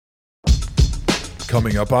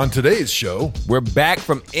Coming up on today's show, we're back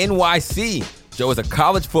from NYC. Joe is a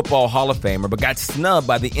college football Hall of Famer, but got snubbed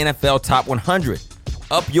by the NFL Top 100.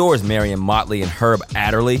 Up yours, Marion Motley and Herb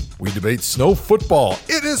Adderley. We debate snow football.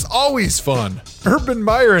 It is always fun. Urban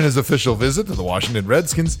Meyer in his official visit to the Washington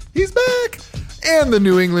Redskins. He's back. And the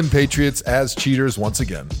New England Patriots as cheaters once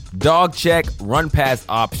again. Dawg Check, run pass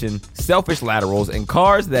option, selfish laterals, and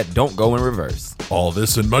cars that don't go in reverse. All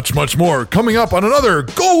this and much, much more coming up on another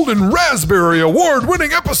Golden Raspberry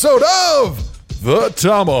Award-winning episode of The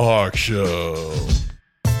ThomaHawk Show.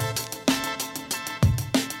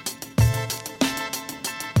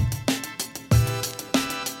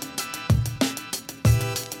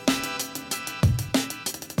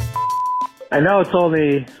 I know it's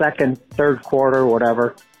only second, third quarter,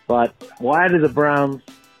 whatever, but why do the Browns...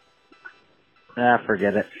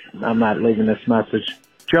 forget it. I'm not leaving this message.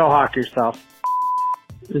 Joe Hawk yourself.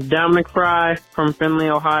 Down McFry from Findlay,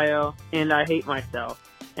 Ohio, and I hate myself.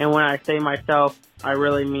 And when I say myself, I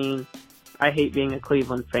really mean I hate being a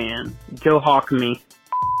Cleveland fan. Joe Hawk me.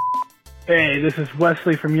 Hey, this is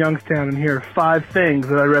Wesley from Youngstown, and here are 5 things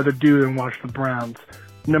that I'd rather do than watch the Browns.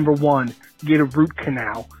 Number 1, get a root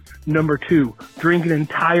canal. Number 2, drink an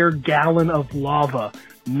entire gallon of lava.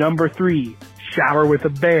 Number 3, shower with a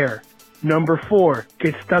bear. Number 4,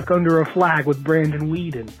 get stuck under a flag with Brandon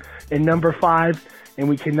Weeden. And number 5, and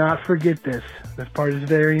we cannot forget this part is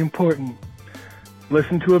very important,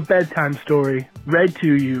 listen to a bedtime story read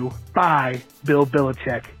to you by Bill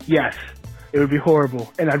Belichick. Yes, it would be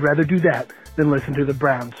horrible, and I'd rather do that than listen to the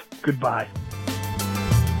Browns. Goodbye.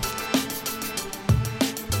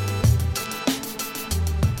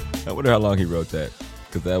 I wonder how long he wrote that,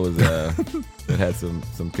 because that was it had some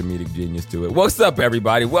comedic genius to it. What's up,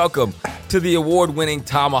 everybody? Welcome to the award-winning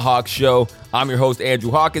ThomaHawk Show. I'm your host,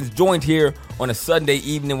 Andrew Hawkins, joined here on a Sunday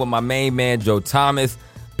evening with my main man, Joe Thomas,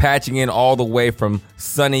 patching in all the way from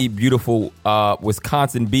sunny, beautiful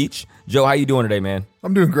Wisconsin Beach. Joe, how you doing today, man?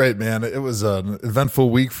 I'm doing great, man. It was an eventful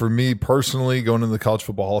week for me personally, going into the College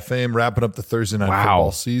Football Hall of Fame, wrapping up the Thursday night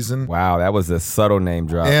football season. Wow, that was a subtle name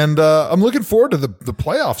drop. And I'm looking forward to the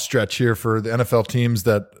playoff stretch here for the NFL teams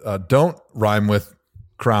that don't rhyme with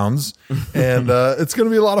crowns. And it's going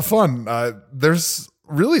to be a lot of fun. This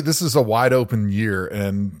is a wide open year.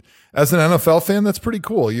 And as an NFL fan, that's pretty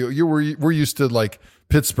cool. We're used to like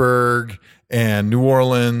Pittsburgh and New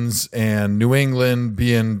Orleans and New England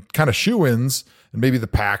being kind of shoo-ins, and maybe the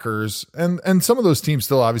Packers and some of those teams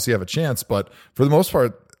still obviously have a chance, but for the most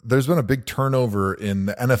part, there's been a big turnover in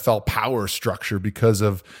the NFL power structure because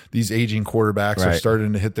of these aging quarterbacks are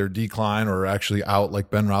starting to hit their decline or are actually out, like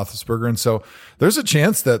Ben Roethlisberger. And so there's a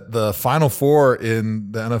chance that the Final Four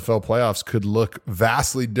in the NFL playoffs could look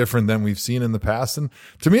vastly different than we've seen in the past. And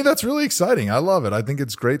to me, that's really exciting. I love it. I think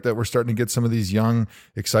it's great that we're starting to get some of these young,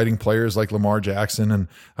 exciting players like Lamar Jackson and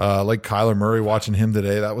like Kyler Murray. Watching him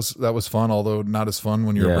today, that was fun, although not as fun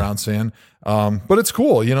when you're a Browns fan. But it's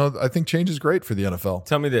cool. I think change is great for the NFL.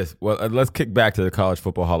 Tell me this. Well, let's kick back to the College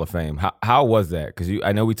Football Hall of Fame. How was that? Because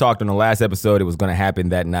I know we talked on the last episode. It was going to happen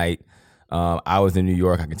that night. I was in New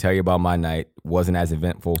York. I can tell you about my night. Wasn't as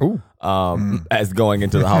eventful as going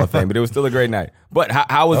into the Hall of Fame, but it was still a great night. But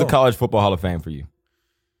how was the College Football Hall of Fame for you?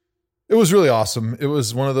 It was really awesome. It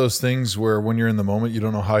was one of those things where when you're in the moment, you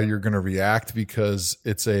don't know how you're going to react because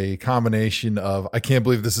it's a combination of, I can't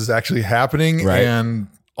believe this is actually happening, and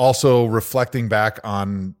also reflecting back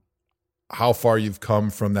on how far you've come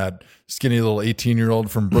from that skinny little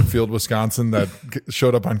 18-year-old from Brookfield, Wisconsin that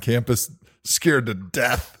showed up on campus scared to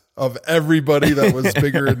death of everybody that was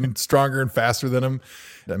bigger and stronger and faster than him.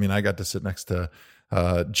 I mean, I got to sit next to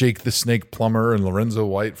Jake the Snake Plummer and Lorenzo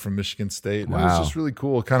White from Michigan State. Wow. It was just really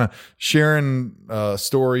cool, kind of sharing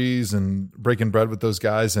stories and breaking bread with those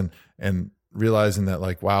guys and realizing that,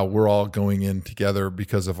 like, wow, we're all going in together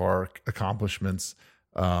because of our accomplishments.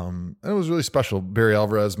 And it was really special. Barry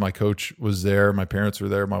Alvarez, my coach, was there. My parents were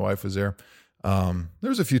there. My wife was there. There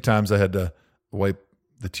was a few times I had to wipe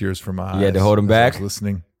the tears from my eyes. You had to hold them back? I was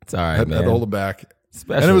listening. It's all right, I had to hold them back.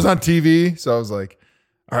 Special. And it was on TV, so I was like,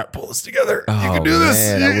 all right, pull this together. You can do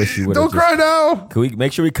this. I wish you would. Don't cry now. Can we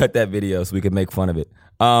make sure we cut that video so we can make fun of it?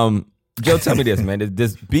 Joe, tell me this, man.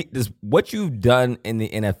 Does what you've done in the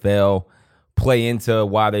NFL play into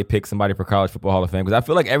why they pick somebody for College Football Hall of Fame? Because I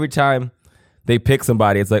feel like every time they pick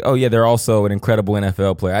somebody, it's like, oh yeah, they're also an incredible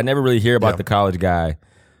NFL player. I never really hear about the college guy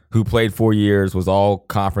who played 4 years, was all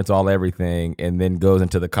conference, all everything, and then goes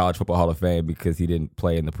into the College Football Hall of Fame because he didn't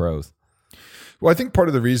play in the pros. Well, I think part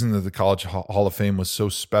of the reason that the College Hall of Fame was so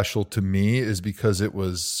special to me is because it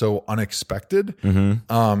was so unexpected.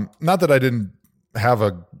 Mm-hmm. Not that I didn't have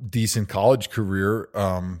a decent college career,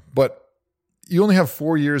 but you only have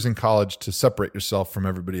 4 years in college to separate yourself from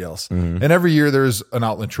everybody else. Mm-hmm. And every year there's an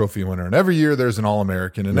Outland Trophy winner, and every year there's an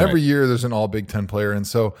All-American, and every year there's an All-Big Ten player. And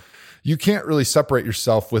so you can't really separate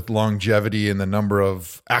yourself with longevity and the number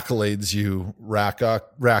of accolades you rack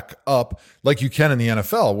up like you can in the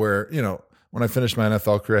NFL, where, when I finished my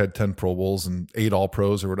NFL career, I had 10 Pro Bowls and 8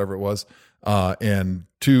 All-Pros or whatever it was, and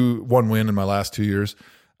 1 win in my last 2 years.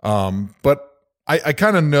 But I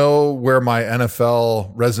kind of know where my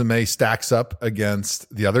NFL resume stacks up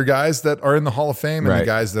against the other guys that are in the Hall of Fame and the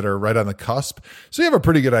guys that are right on the cusp. So you have a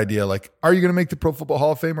pretty good idea, like, are you going to make the Pro Football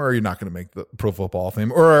Hall of Fame, or are you not going to make the Pro Football Hall of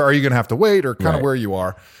Fame? Or are you going to have to wait, or kind of where you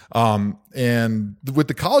are? And with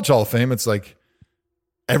the College Hall of Fame, it's like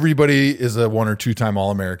everybody is a 1 or 2 time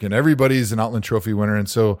All-American. Everybody's an Outland Trophy winner. And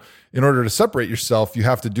so in order to separate yourself, you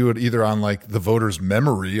have to do it either on like the voters'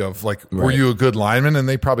 memory of like, were you a good lineman? And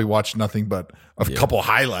they probably watched nothing but a couple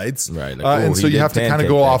highlights. Right. Like, and so you have to kind of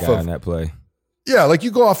go off of that play. Yeah, like you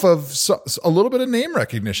go off of a little bit of name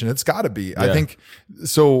recognition. It's got to be. Yeah. I think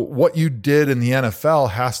so. What you did in the NFL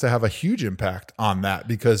has to have a huge impact on that,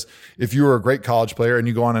 because if you were a great college player and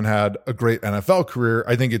you go on and had a great NFL career,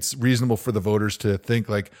 I think it's reasonable for the voters to think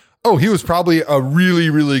like, oh, he was probably a really,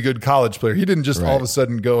 really good college player. He didn't just all of a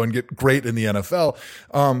sudden go and get great in the NFL.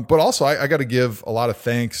 But also, I got to give a lot of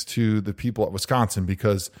thanks to the people at Wisconsin,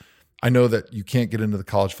 because I know that you can't get into the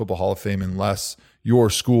College Football Hall of Fame unless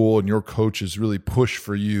your school and your coaches really push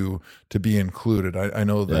for you to be included. I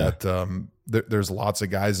know that there's lots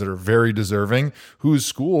of guys that are very deserving whose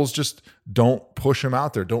schools just don't push them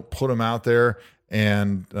out there, don't put them out there.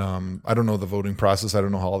 And I don't know the voting process. I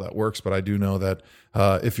don't know how all that works, but I do know that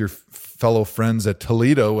if your fellow friends at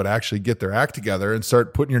Toledo would actually get their act together and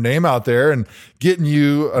start putting your name out there and getting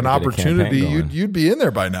you an opportunity, you'd be in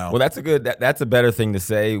there by now. Well, that's a better thing to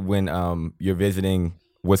say when you're visiting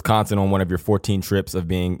Wisconsin on one of your 14 trips of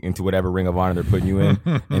being into whatever ring of honor they're putting you in,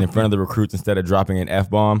 and in front of the recruits, instead of dropping an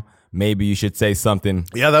F-bomb, maybe you should say something.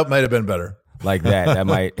 Yeah, that might have been better. Like that. That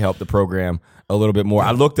might help the program a little bit more.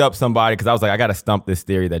 I looked up somebody because I was like, I got to stump this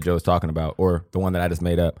theory that Joe's talking about, or the one that I just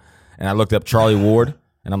made up. And I looked up Charlie Ward,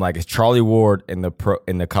 and I'm like, is Charlie Ward in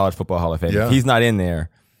the College Football Hall of Fame? Yeah. If he's not in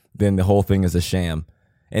there, then the whole thing is a sham.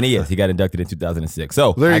 And he is. He got inducted in 2006.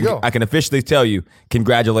 So there you go. I can officially tell you,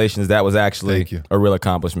 congratulations. That was actually a real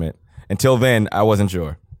accomplishment. Until then, I wasn't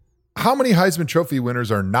sure. How many Heisman Trophy winners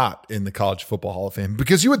are not in the College Football Hall of Fame?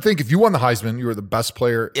 Because you would think if you won the Heisman, you were the best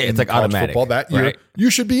player in like college automatic football that year, right? You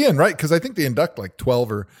should be in, right? Because I think they induct like 12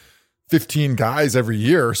 or 15 guys every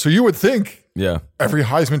year. So you would think every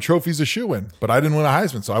Heisman Trophy's a shoo-in. But I didn't win a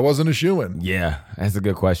Heisman, so I wasn't a shoo-in. Yeah, that's a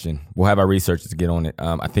good question. We'll have our researchers to get on it.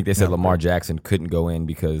 I think they said Lamar Jackson couldn't go in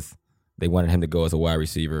because they wanted him to go as a wide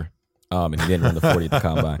receiver. And he didn't run the 40 at the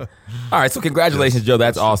combine. All right, so congratulations, Joe.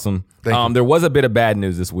 That's awesome. There was a bit of bad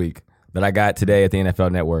news this week that I got today at the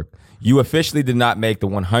NFL Network. You officially did not make the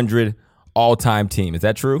 100 all-time team. Is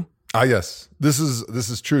that true? Yes. This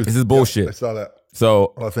is true. This is bullshit. I saw that.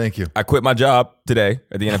 So, well, thank you. I quit my job today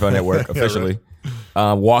at the NFL Network officially.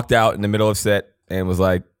 Walked out in the middle of set and was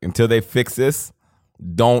like, until they fix this,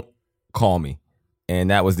 don't call me. And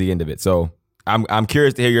that was the end of it. So I'm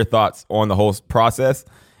curious to hear your thoughts on the whole process,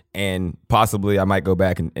 and possibly I might go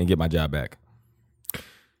back and get my job back.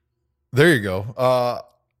 There you go.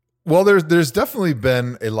 Well, there's definitely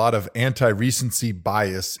been a lot of anti-recency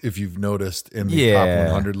bias, if you've noticed, in the top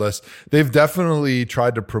 100 list. They've definitely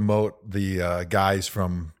tried to promote the guys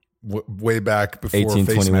from way back before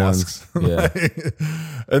face masks. Yeah.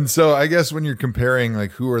 And so I guess when you're comparing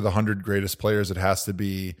like who are the 100 greatest players, it has to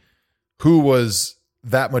be who was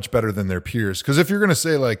that much better than their peers. Because if you're going to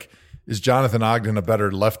say like, is Jonathan Ogden a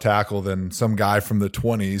better left tackle than some guy from the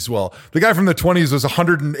 20s? Well, the guy from the 20s was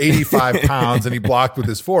 185 pounds and he blocked with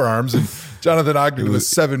his forearms. And Jonathan Ogden was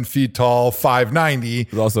 7 feet tall, 5'90". He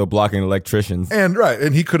was also blocking electricians.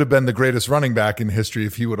 And he could have been the greatest running back in history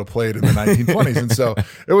if he would have played in the 1920s. And so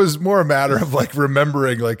it was more a matter of like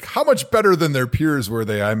remembering like how much better than their peers were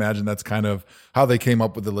they. I imagine that's kind of how they came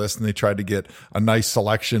up with the list, and they tried to get a nice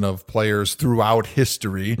selection of players throughout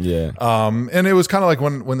history. Yeah. And it was kind of like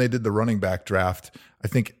when they did the running back draft, I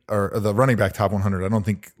think, or the running back top 100. I don't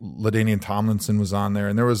think LaDainian Tomlinson was on there,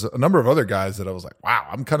 and there was a number of other guys that I was like, wow,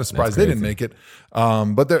 I'm kind of surprised they didn't make it.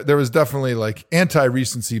 But there was definitely like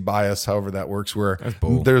anti-recency bias, however that works, where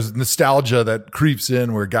there's nostalgia that creeps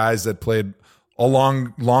in, where guys that played a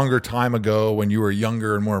longer time ago when you were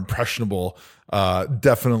younger and more impressionable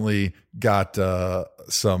definitely got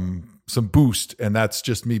some boost, and that's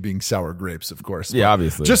just me being sour grapes, of course. Yeah,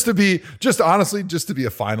 obviously. Just to be a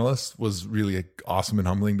finalist was really awesome and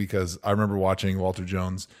humbling, because I remember watching Walter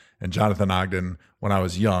Jones and Jonathan Ogden when I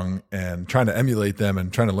was young and trying to emulate them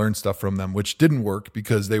and trying to learn stuff from them, which didn't work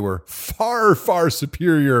because they were far, far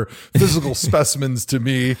superior physical specimens to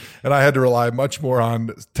me. And I had to rely much more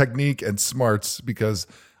on technique and smarts because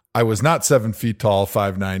I was not 7 feet tall,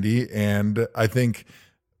 590. And I think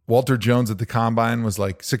Walter Jones at the combine was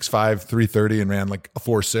like 6'5", 330 and ran like a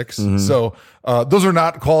 4.6. So those are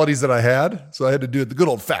not qualities that I had. So I had to do it the good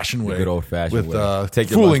old fashioned way. Good old fashioned with way. Take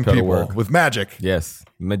fooling people with magic. Yes.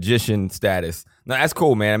 Magician status. No, that's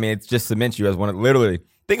cool, man. I mean, it just cements you as one of literally.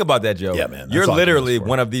 Think about that, Joe. Yeah, man. You're literally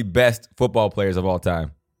one of the best football players of all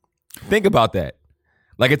time. Think about that.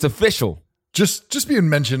 Like, it's official. Just being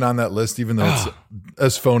mentioned on that list, even though it's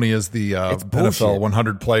as phony as the NFL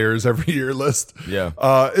 100 players every year list,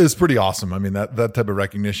 is pretty awesome. I mean, that type of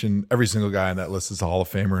recognition, every single guy on that list is a Hall of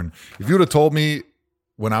Famer. And if you would have told me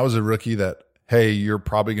when I was a rookie that, hey, you're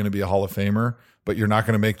probably going to be a Hall of Famer, but you're not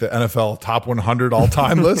going to make the NFL top 100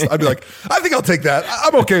 all-time list, I'd be like, I think I'll take that.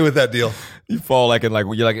 I'm okay with that deal. You fall like in like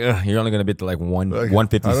you're like you're only going to be to like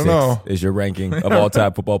 156 is your ranking of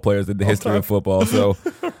all-time football players in the history of football. So,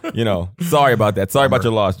 sorry about that. Sorry about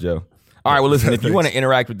your loss, Joe. All right, well, listen, if you want to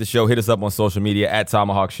interact with the show, hit us up on social media at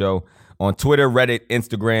ThomaHawk Show on Twitter, Reddit,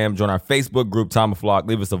 Instagram. Join our Facebook group, ThomaHawk.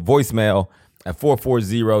 Leave us a voicemail at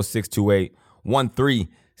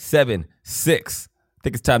 440-628-1376. I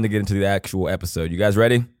think it's time to get into the actual episode. You guys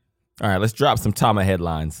ready? All right, let's drop some Thoma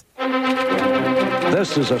headlines.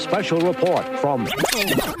 This is a special report from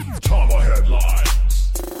Thoma Headlines.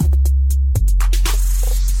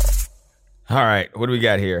 All right, what do we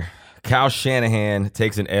got here? Kyle Shanahan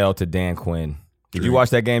takes an L to Dan Quinn. Did you watch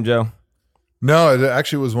that game, Joe? No, it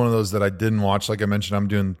actually was one of those that I didn't watch. Like I mentioned, I'm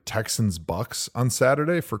doing Texans-Bucks on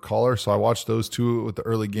Saturday for Caller, so I watched those two with the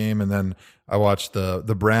early game, and then I watched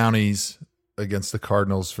the Brownies against the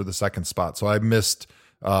Cardinals for the second spot. So I missed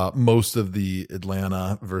most of the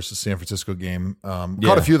Atlanta versus San Francisco game.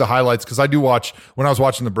 Caught a few of the highlights because I do watch, when I was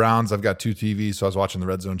watching the Browns, I've got 2 TVs, so I was watching the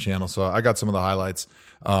Red Zone channel. So I got some of the highlights.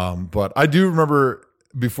 But I do remember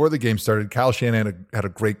before the game started, Kyle Shanahan had a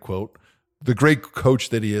great quote. The great coach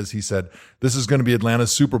that he is, he said, this is going to be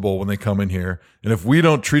Atlanta's Super Bowl when they come in here. And if we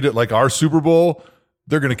don't treat it like our Super Bowl,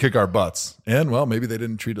 they're going to kick our butts. And, well, maybe they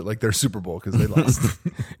didn't treat it like their Super Bowl because they lost.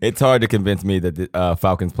 It's hard to convince me that the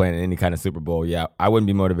Falcons playing in any kind of Super Bowl. Yeah, I wouldn't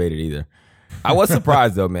be motivated either. I was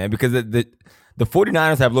surprised, though, man, because the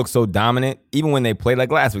 49ers have looked so dominant. Even when they played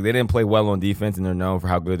like last week, they didn't play well on defense, and they're known for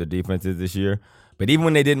how good their defense is this year. But even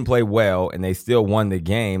when they didn't play well and they still won the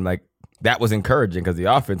game, like, that was encouraging because the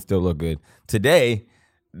offense still looked good. Today,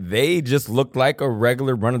 they just looked like a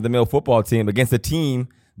regular run-of-the-mill football team against a team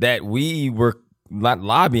that we were not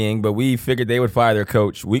lobbying, but we figured they would fire their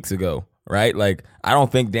coach weeks ago, right? Like, I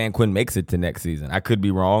don't think Dan Quinn makes it to next season. I could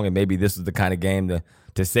be wrong, and maybe this is the kind of game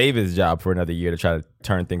to save his job for another year to try to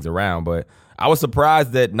turn things around. But I was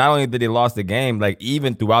surprised that not only did they lost the game, like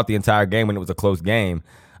even throughout the entire game when it was a close game,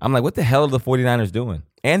 I'm like, what the hell are the 49ers doing?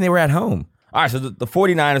 And they were at home. All right, so the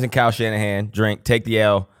 49ers and Kyle Shanahan take the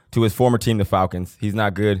L to his former team, the Falcons. He's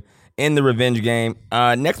not good in the revenge game.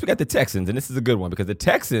 Next, we got the Texans, and this is a good one because the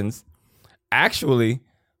Texans actually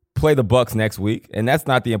play the Bucs next week, and that's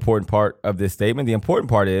not the important part of this statement. The important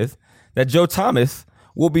part is that Joe Thomas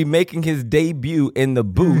will be making his debut in the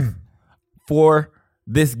booth for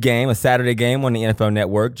this game, a Saturday game on the NFL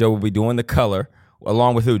Network. Joe will be doing the color,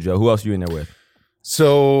 along with who, Joe? Who else are you in there with?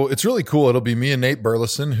 So it's really cool. It'll be me and Nate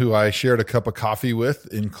Burleson, who I shared a cup of coffee with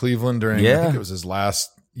in Cleveland during, I think it was his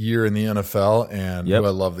last year in the NFL, and who I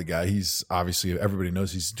love the guy. He's obviously, everybody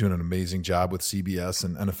knows he's doing an amazing job with CBS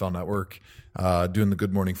and NFL Network, doing the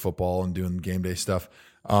Good Morning Football and doing game day stuff.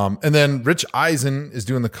 And then Rich Eisen is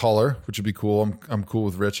doing the color, which would be cool. I'm cool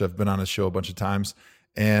with Rich. I've been on his show a bunch of times.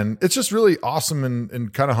 And it's just really awesome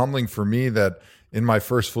and kind of humbling for me that in my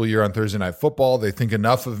first full year on Thursday Night Football, they think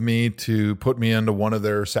enough of me to put me into one of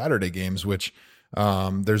their Saturday games, which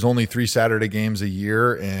there's only 3 Saturday games a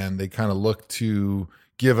year, and they kind of look to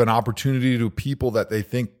give an opportunity to people that they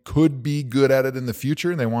think could be good at it in the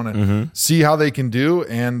future, and they want to see how they can do.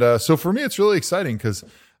 And so for me, it's really exciting because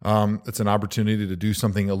it's an opportunity to do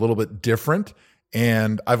something a little bit different.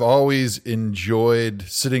 And I've always enjoyed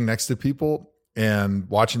sitting next to people and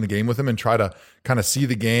watching the game with them and try to kind of see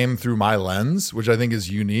the game through my lens, which I think is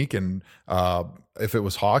unique. And if it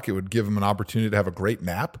was Hawk, it would give him an opportunity to have a great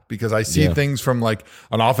nap because I see things from like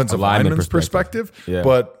an offensive lineman's perspective. Yeah.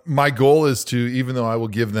 But my goal is to, even though I will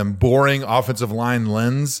give them boring offensive line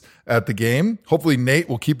lens, at the game. Hopefully Nate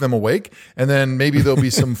will keep them awake. And then maybe there'll be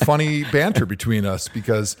some funny banter between us,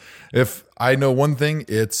 because if I know one thing,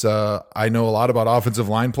 it's I know a lot about offensive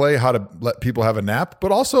line play, how to let people have a nap,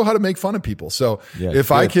 but also how to make fun of people. So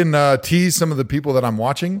if I can tease some of the people that I'm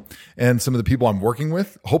watching and some of the people I'm working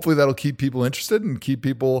with, hopefully that'll keep people interested and keep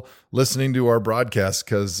people listening to our broadcast,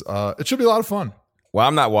 because it should be a lot of fun. Well,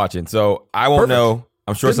 I'm not watching, so I won't know.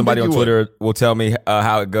 I'm sure somebody on Twitter will tell me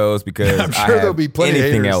how it goes, because I'm sure there'll be plenty of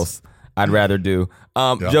anything haters. else I'd rather do.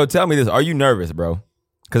 Joe, tell me this. Are you nervous, bro?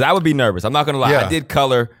 Because I would be nervous. I'm not going to lie. Yeah. I did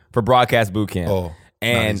color for Broadcast Boot Camp. Oh,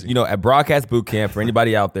 and, at Broadcast Boot Camp, for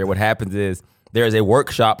anybody out there, what happens is there is a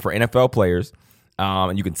workshop for NFL players,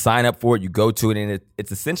 and you can sign up for it. You go to it, and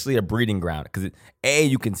it's essentially a breeding ground, because,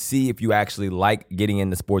 you can see if you actually like getting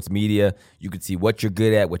into sports media. You can see what you're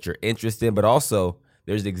good at, what you're interested in, but also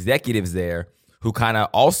there's executives there who kind of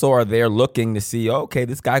also are there looking to see, okay,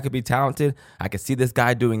 this guy could be talented. I can see this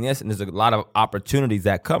guy doing this, and there's a lot of opportunities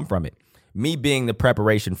that come from it. Me being the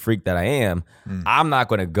preparation freak that I am, I'm not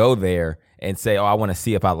going to go there and say, I want to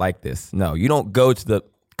see if I like this. No, you don't go to the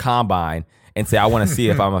combine and say, I want to see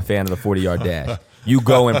if I'm a fan of the 40-yard dash. You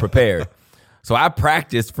go in prepared. So I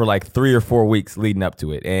practiced for like 3 or 4 weeks leading up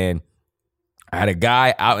to it. And I had a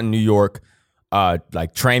guy out in New York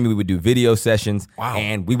train me. We would do video sessions,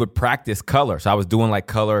 and we would practice color. So I was doing like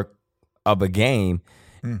color of a game,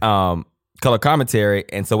 color commentary.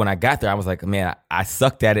 And so when I got there, I was like, man, I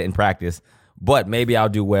sucked at it in practice, but maybe I'll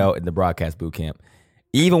do well in the Broadcast Boot Camp.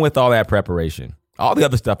 Even with all that preparation, all the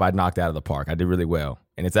other stuff I knocked out of the park. I did really well.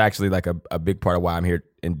 And it's actually like a big part of why I'm here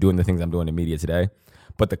and doing the things I'm doing in media today.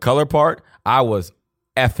 But the color part, I was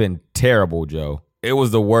effing terrible, Joe. It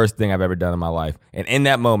was the worst thing I've ever done in my life. And in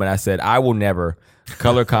that moment, I said, I will never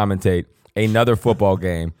color commentate another football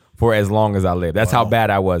game for as long as I live. That's how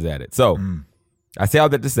bad I was at it. So I say all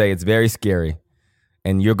that to say it's very scary,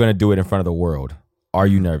 and you're going to do it in front of the world. Are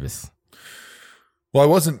you nervous? Well, I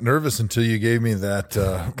wasn't nervous until you gave me that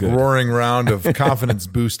roaring round of confidence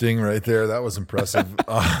boosting right there. That was impressive.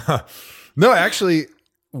 No, actually,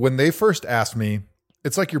 when they first asked me,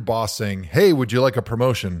 it's like your boss saying, hey, would you like a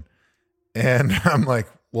promotion? And I'm like,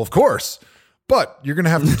 well, of course. But you're going to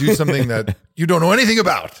have to do something that you don't know anything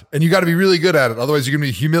about, and you got to be really good at it. Otherwise, you're going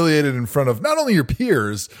to be humiliated in front of not only your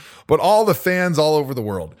peers, but all the fans all over the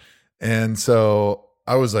world. And so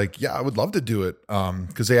I was like, yeah, I would love to do it.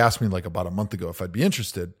 Because they asked me like about a month ago if I'd be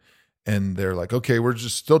interested. And they're like, okay, we're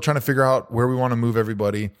just still trying to figure out where we want to move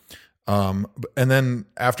everybody. And then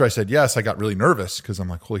after I said yes, I got really nervous because I'm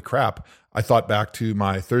like, holy crap. I thought back to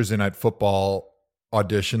my Thursday Night Football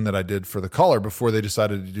audition that I did for the color before they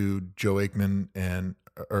decided to do Joe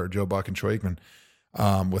Buck and Troy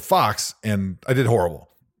Aikman with Fox, and I did horrible.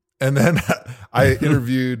 And then I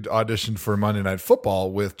auditioned for Monday Night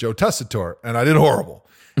Football with Joe Tessitore, and I did horrible.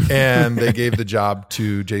 And they gave the job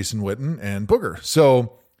to Jason Witten and Booger.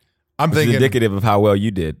 So I'm thinking, indicative of how well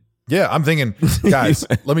you did. Yeah, I'm thinking, guys,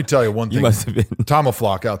 let me tell you one thing. You must have been.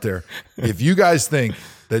 ThomaHawk out there. If you guys think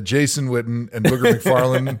that Jason Witten and Booger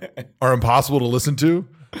McFarland are impossible to listen to,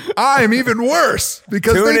 I'm even worse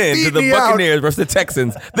because Tune they in beat to the me Buccaneers out. versus the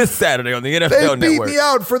Texans this Saturday on the NFL They Network. beat me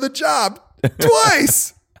out for the job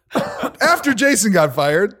twice. After Jason got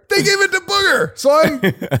fired, they gave it to Booger. So I'm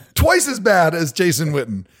twice as bad as Jason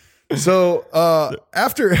Witten. So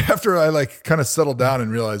after I like kind of settled down and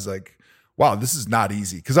realized like, wow, this is not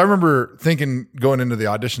easy. Because I remember thinking going into the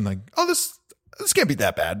audition like, oh, this can't be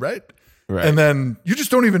that bad, right? Right. And then you just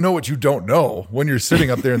don't even know what you don't know when you're sitting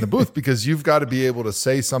up there in the booth, because you've got to be able to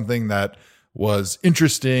say something that was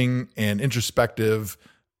interesting and introspective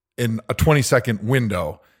in a 20-second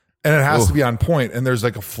window. And it has to be on point. And there's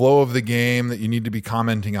like a flow of the game that you need to be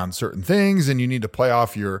commenting on certain things, and you need to play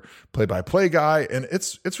off your play-by-play guy. And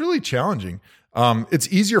it's really challenging. It's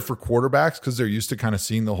easier for quarterbacks because they're used to kind of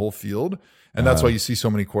seeing the whole field. And that's why you see so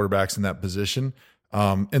many quarterbacks in that position.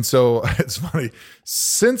 And so it's funny.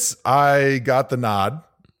 Since I got the nod,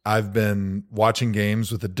 I've been watching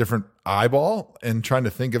games with a different eyeball and trying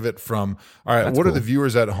to think of it from, all right, what are the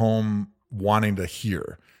viewers at home wanting to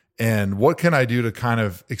hear? And what can I do to kind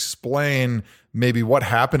of explain maybe what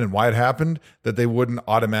happened and why it happened that they wouldn't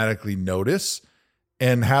automatically notice,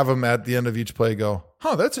 and have them at the end of each play go,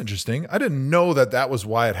 huh, that's interesting. I didn't know that was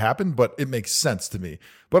why it happened, but it makes sense to me.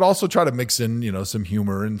 But also try to mix in, some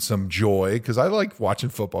humor and some joy, because I like watching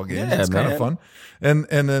football games. It's kind of fun. And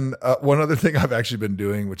then one other thing I've actually been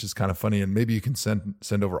doing, which is kind of funny, and maybe you can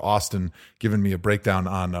send over Austin giving me a breakdown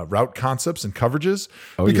on route concepts and coverages,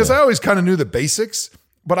 because I always kind of knew the basics,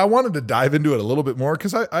 but I wanted to dive into it a little bit more,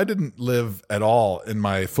 because I didn't live at all in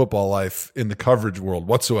my football life in the coverage world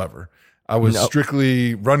whatsoever. I was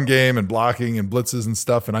strictly run game and blocking and blitzes and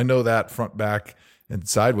stuff. And I know that front, back, and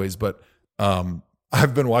sideways. But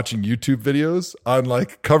I've been watching YouTube videos on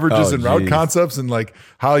like coverages and route concepts and like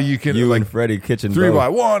how you can and Freddie Kitchen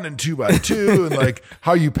 3x1 and 2x2 and like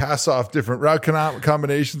how you pass off different route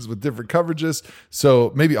combinations with different coverages.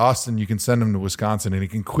 So maybe Austin, you can send him to Wisconsin and he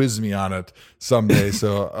can quiz me on it someday.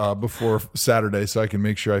 So before Saturday, so I can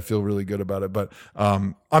make sure I feel really good about it. But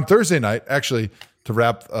on Thursday night, actually, to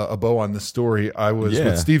wrap a bow on this story, I was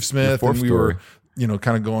with Steve Smith and we were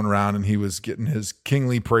kind of going around, and he was getting his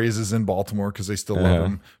kingly praises in Baltimore because they still love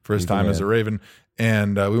him for his time as a Raven.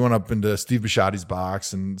 And we went up into Steve Bisciotti's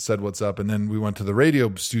box and said, what's up? And then we went to the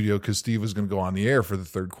radio studio because Steve was going to go on the air for the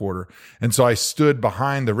third quarter. And so I stood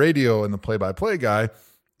behind the radio and the play-by-play guy,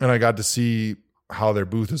 and I got to see how their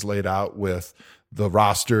booth is laid out with the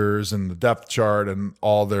rosters and the depth chart and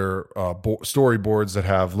all their storyboards that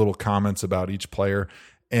have little comments about each player.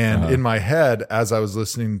 And in my head, as I was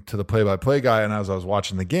listening to the play-by-play guy and as I was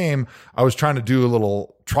watching the game, I was trying to do a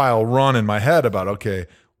little trial run in my head about, okay,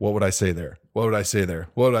 what would I say there? What would I say there?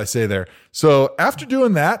 What would I say there? So after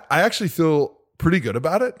doing that, I actually feel pretty good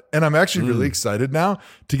about it. And I'm actually really excited now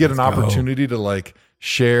to get an opportunity to like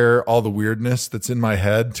share all the weirdness that's in my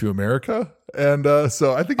head to America. And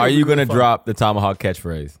so I think. Are you going to drop the ThomaHawk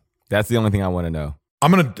catchphrase? That's the only thing I want to know.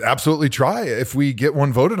 I'm going to absolutely try. If we get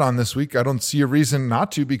one voted on this week, I don't see a reason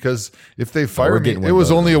not to, because if they fire me, it was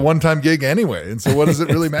only a one-time gig anyway. And so what does it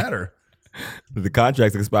really matter? The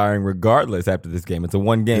contract's expiring regardless after this game. It's a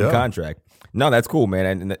one-game contract. No, that's cool,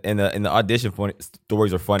 man. And the audition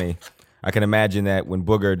stories are funny. I can imagine that when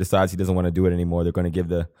Booger decides he doesn't want to do it anymore, they're going to give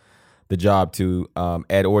the job to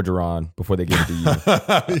Ed Orgeron before they give it to you.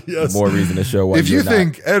 Yes. More reason to show why. If you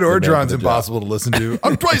think Ed Orgeron's impossible to listen to,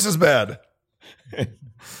 I'm twice as bad.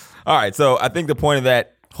 All right, so I think the point of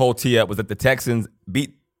that whole tee-up was that the Texans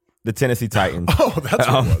beat the Tennessee Titans. Oh, that's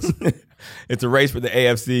what it was. It's a race for the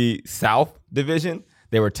AFC South division.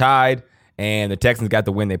 They were tied, and the Texans got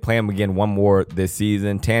the win. They play them again one more this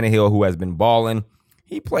season. Tannehill, who has been balling,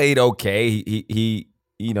 he played okay. He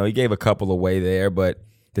gave a couple away there, but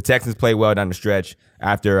the Texans played well down the stretch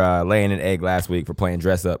after laying an egg last week for playing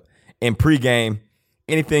dress-up. In pregame,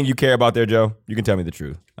 anything you care about there, Joe, you can tell me the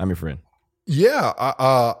truth. I'm your friend. Yeah,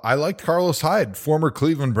 I liked Carlos Hyde, former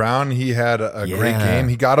Cleveland Brown. He had a great game.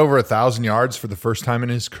 He got over 1,000 yards for the first time in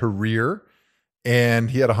his career, and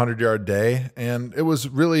he had a 100-yard day. And it was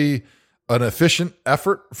really an efficient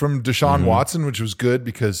effort from Deshaun Watson, which was good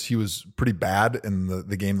because he was pretty bad in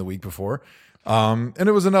the game the week before. And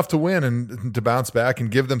it was enough to win and to bounce back and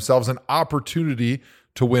give themselves an opportunity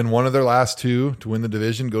to win one of their last two, to win the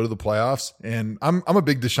division, go to the playoffs. And I'm a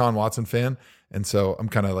big Deshaun Watson fan. And so I'm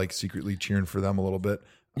kind of like secretly cheering for them a little bit.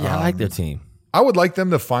 Yeah, I like their team. I would like them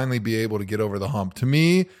to finally be able to get over the hump. To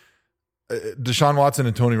me, Deshaun Watson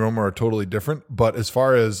and Tony Romo are totally different. But as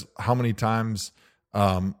far as how many times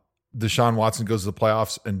Deshaun Watson goes to the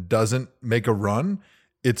playoffs and doesn't make a run,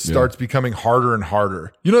 it starts becoming harder and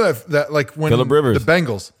harder. You know that like when Phillip Rivers. The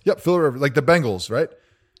Bengals, Phillip Rivers, like the Bengals, right?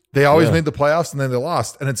 They always made the playoffs and then they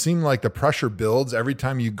lost. And it seemed like the pressure builds every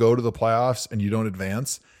time you go to the playoffs and you don't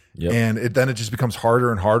advance. Yep. And then it just becomes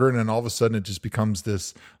harder and harder. And then all of a sudden it just becomes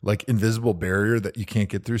this like invisible barrier that you can't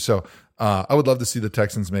get through. So I would love to see the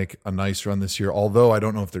Texans make a nice run this year, although I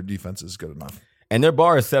don't know if their defense is good enough. And their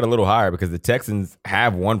bar is set a little higher because the Texans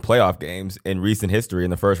have won playoff games in recent history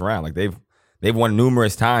in the first round. Like they've won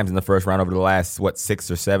numerous times in the first round over the last,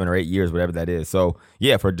 6 or 7 or 8 years, whatever that is. So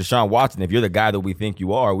yeah, for Deshaun Watson, if you're the guy that we think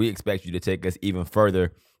you are, we expect you to take us even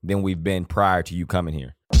further than we've been prior to you coming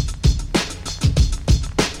here.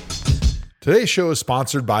 Today's show is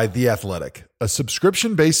sponsored by The Athletic, a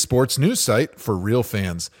subscription-based sports news site for real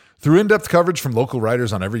fans. Through in-depth coverage from local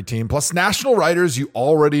writers on every team, plus national writers you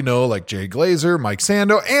already know like Jay Glazer, Mike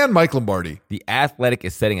Sando, and Mike Lombardi. The Athletic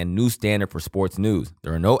is setting a new standard for sports news.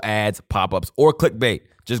 There are no ads, pop-ups, or clickbait.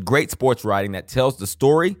 Just great sports writing that tells the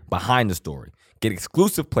story behind the story. Get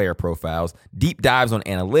exclusive player profiles, deep dives on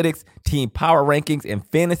analytics, team power rankings, and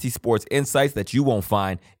fantasy sports insights that you won't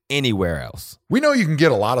find anywhere else. We know you can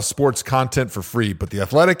get a lot of sports content for free, but The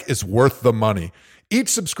Athletic is worth the money. Each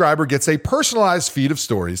subscriber gets a personalized feed of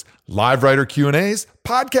stories, live writer Q&As,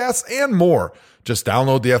 podcasts, and more. Just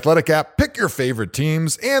download the Athletic app, pick your favorite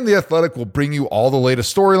teams, and The Athletic will bring you all the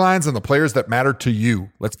latest storylines and the players that matter to you.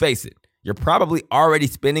 Let's face it, you're probably already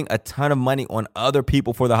spending a ton of money on other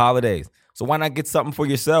people for the holidays. So why not get something for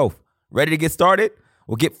yourself? Ready to get started?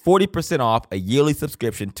 Well, get 40% off a yearly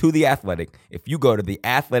subscription to The Athletic if you go to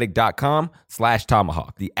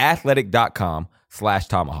theathletic.com/tomahawk.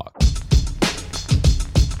 Theathletic.com/tomahawk.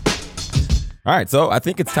 All right, so I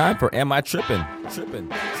think it's time for Am I Trippin'?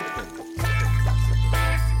 Trippin'.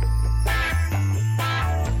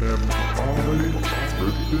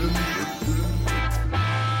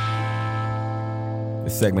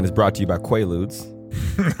 segment is brought to you by Quaaludes.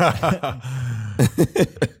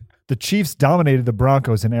 The Chiefs dominated the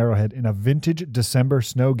Broncos in Arrowhead in a vintage December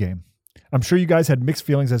snow game. I'm sure you guys had mixed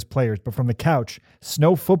feelings as players, but from the couch,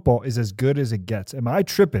 snow football is as good as it gets. Am I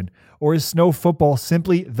tripping, or is snow football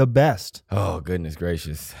simply the best? Oh, goodness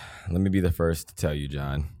gracious. Let me be the first to tell you,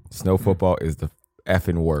 John. Snow football is the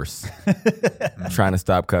effing worst. I'm trying to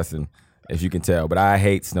stop cussing, if you can tell, but I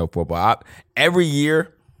hate snow football. Every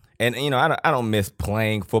year, and I don't miss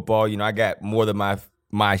playing football. I got more than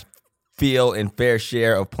my feel and fair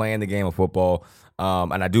share of playing the game of football,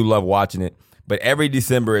 and I do love watching it. But every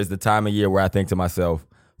December is the time of year where I think to myself,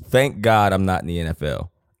 thank God I'm not in the NFL.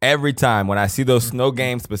 Every time when I see those snow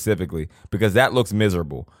games specifically, because that looks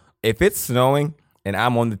miserable. If it's snowing and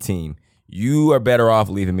I'm on the team, you are better off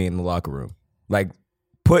leaving me in the locker room. Like,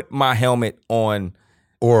 put my helmet on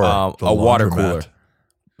or a water cooler.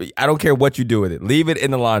 I don't care what you do with it. Leave it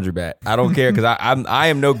in the laundromat. I don't care, because I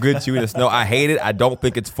am no good to in the snow. I hate it. I don't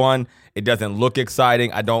think it's fun. It doesn't look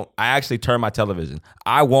exciting. I actually turn my television.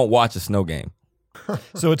 I won't watch a snow game.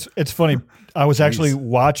 So it's funny. I was actually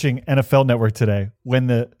watching NFL Network today when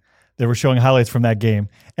they were showing highlights from that game,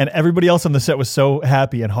 and everybody else on the set was so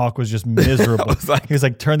happy, and Hawk was just miserable. He was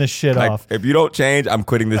like, turn this shit off. If you don't change, I'm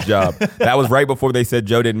quitting this job. That was right before they said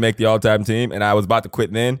Joe didn't make the all-time team, and I was about to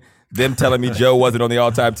quit then. Them telling me Joe wasn't on the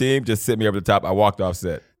all-time team just sent me over the top. I walked off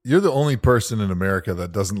set. You're the only person in America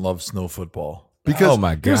that doesn't love snow football. Because oh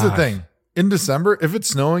my here's the thing. In December, if it's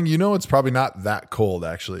snowing, it's probably not that cold,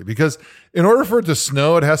 actually. Because in order for it to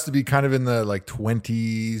snow, it has to be kind of in the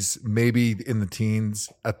 20s, maybe in the teens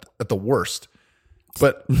at the worst.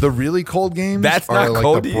 But the really cold games are not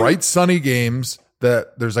cold the bright, sunny games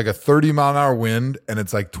that there's a 30-mile-an-hour wind and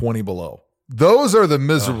it's 20 below. Those are the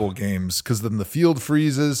miserable games, because then the field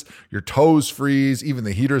freezes, your toes freeze, even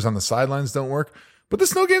the heaters on the sidelines don't work. But the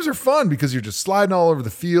snow games are fun because you're just sliding all over the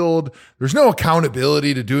field. There's no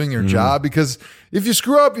accountability to doing your job, because if you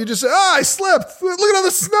screw up, you just say, I slipped. Look at all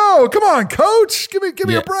the snow. Come on, coach. Give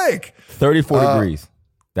me a break. 34 degrees.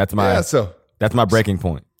 That's my that's my breaking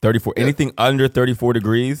point. 34. Yeah. Anything under 34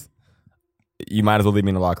 degrees, you might as well leave me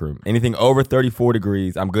in the locker room. Anything over 34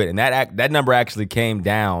 degrees, I'm good. And that number actually came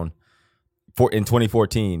down in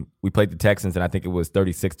 2014. We played the Texans, and I think it was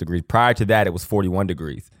 36 degrees. Prior to that, it was 41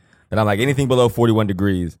 degrees. And I'm like, anything below 41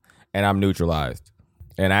 degrees, and I'm neutralized.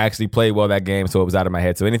 And I actually played well that game, so it was out of my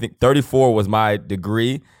head. So 34 was my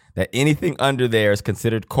degree, that anything under there is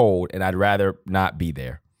considered cold, and I'd rather not be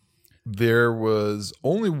there. There was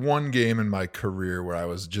only one game in my career where I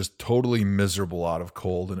was just totally miserable out of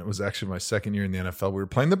cold, and it was actually my second year in the NFL. We were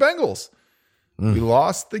playing the Bengals. We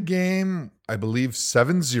lost the game, I believe,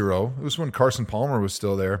 7-0. It was when Carson Palmer was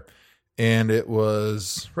still there, and it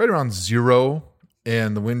was right around 0.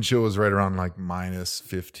 And the wind chill was right around minus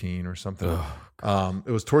 15 or something.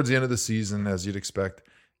 It was towards the end of the season, as you'd expect.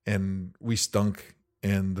 And we stunk.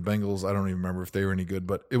 And the Bengals, I don't even remember if they were any good.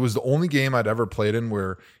 But it was the only game I'd ever played in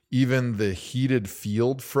where even the heated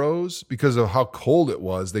field froze because of how cold it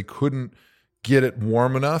was. They couldn't get it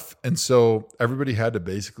warm enough. And so everybody had to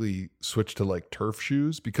basically switch to turf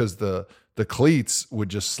shoes because the cleats would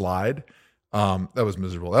just slide. That was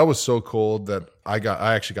miserable. That was so cold that I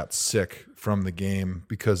actually got sick from the game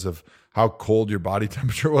because of how cold your body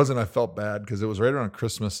temperature was, and I felt bad because it was right around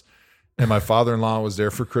Christmas, and my father-in-law was there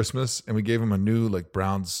for Christmas, and we gave him a new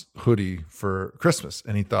Browns hoodie for Christmas,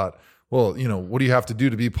 and he thought, well, what do you have to do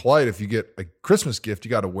to be polite? If you get a Christmas gift, you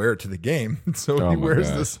got to wear it to the game. So he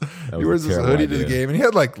wears this hoodie to the game, and he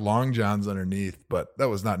had long johns underneath, but that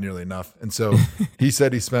was not nearly enough. And so he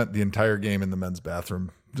said he spent the entire game in the men's bathroom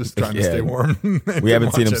just trying to stay warm. We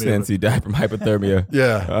haven't seen him since he died from hypothermia.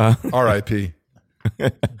 Yeah. R.I.P.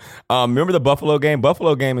 Remember the Buffalo game?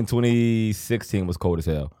 Buffalo game in 2016 was cold as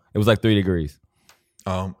hell. It was 3 degrees.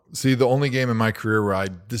 See, the only game in my career where I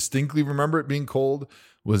distinctly remember it being cold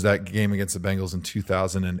was that game against the Bengals in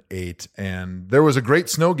 2008. And there was a great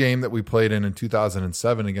snow game that we played in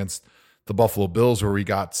 2007 against the Buffalo Bills where we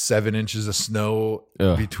got 7 inches of snow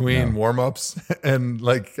between warm-ups and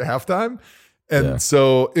halftime. And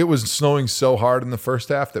so it was snowing so hard in the first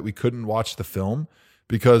half that we couldn't watch the film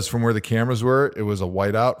because from where the cameras were, it was a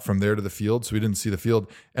whiteout from there to the field. So we didn't see the field.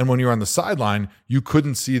 And when you were on the sideline, you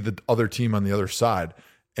couldn't see the other team on the other side.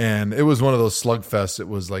 And it was one of those slugfests. It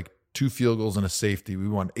was 2 field goals and a safety. We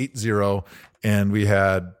won 8-0, and we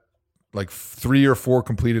had 3 or 4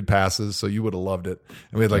 completed passes. So you would have loved it.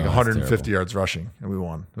 And we had 150 yards rushing, and we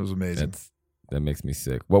won. It was amazing. That makes me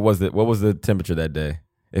sick. What was the temperature that day?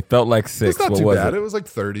 It felt like 6. It's not too bad. It was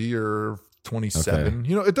 30 or 27.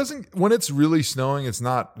 Okay. It doesn't, when it's really snowing, it's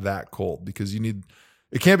not that cold because you need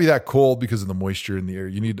it can't be that cold because of the moisture in the air.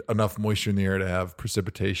 You need enough moisture in the air to have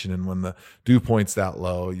precipitation. And when the dew point's that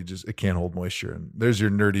low, it can't hold moisture. And there's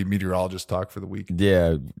your nerdy meteorologist talk for the week.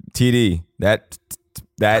 Yeah. TD, that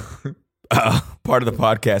part of the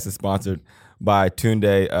podcast is sponsored by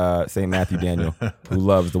Tunde St. Matthew Daniel, who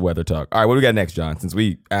loves the weather talk. All right, what do we got next, John? Since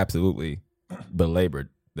we absolutely belabored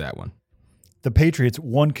that one. The Patriots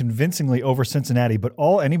won convincingly over Cincinnati, but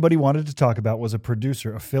all anybody wanted to talk about was a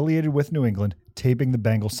producer affiliated with New England taping the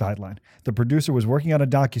Bengals sideline. The producer was working on a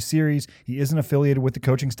docuseries. He isn't affiliated with the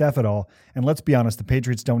coaching staff at all. And let's be honest, the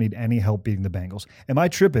Patriots don't need any help beating the Bengals. Am I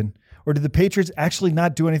tripping, or did the Patriots actually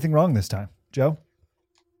not do anything wrong this time? Joe?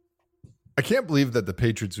 I can't believe that the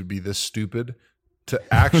Patriots would be this stupid to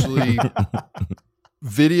actually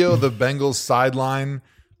video the Bengals sideline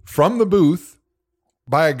from the booth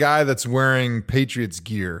by a guy that's wearing Patriots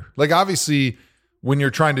gear. Like, obviously, when you're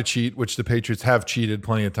trying to cheat, which the Patriots have cheated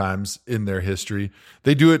plenty of times in their history,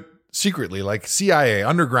 they do it secretly, like CIA,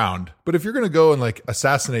 underground. But if you're going to go and like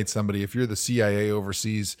assassinate somebody, if you're the CIA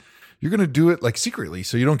overseas, you're going to do it like secretly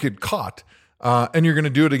so you don't get caught. And you're going to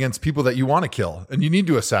do it against people that you want to kill and you need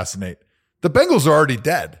to assassinate. The Bengals are already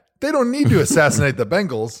dead. They don't need to assassinate the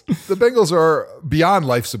Bengals. The Bengals are beyond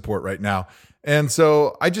life support right now. And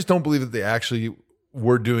so I just don't believe that they actually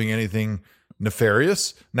were doing anything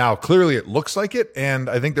nefarious. Now, clearly it looks like it. And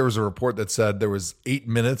I think there was a report that said there was 8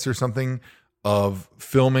 minutes or something of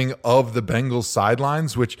filming of the Bengals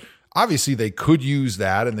sidelines, which obviously they could use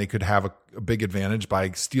that and they could have a big advantage by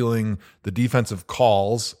stealing the defensive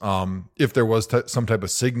calls if there was some type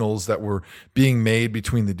of signals that were being made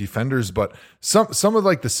between the defenders. But some of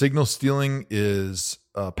like the signal stealing is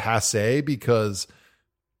passe, because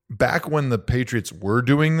back when the Patriots were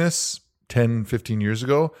doing this 10, 15 years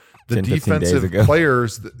ago, the defensive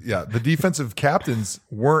players, the defensive captains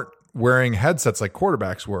weren't wearing headsets like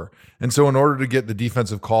quarterbacks were. And so in order to get the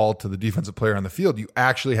defensive call to the defensive player on the field, you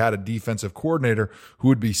actually had a defensive coordinator who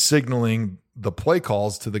would be signaling the play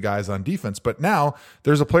calls to the guys on defense. But now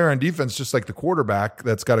there's a player on defense, just like the quarterback,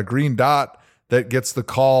 that's got a green dot that gets the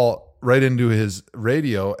call right into his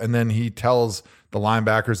radio. And then he tells the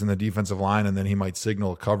linebackers and the defensive line, and then he might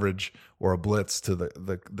signal a coverage or a blitz to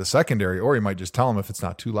the secondary, or he might just tell them if it's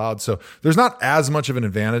not too loud. So there's not as much of an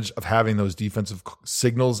advantage of having those defensive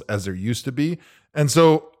signals as there used to be. And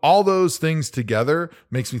so all those things together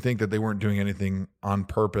makes me think that they weren't doing anything on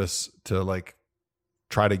purpose to like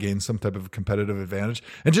try to gain some type of competitive advantage.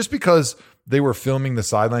 And just because they were filming the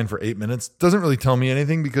sideline for 8 minutes doesn't really tell me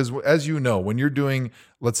anything, because as you know, when you're doing,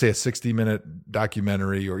 let's say, a 60-minute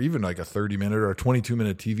documentary or even like a 30-minute or a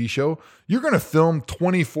 22-minute TV show, you're going to film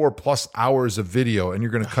 24 plus hours of video and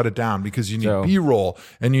you're going to cut it down because you need B-roll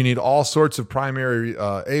and you need all sorts of primary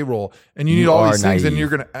A-roll and you need all these things, and you're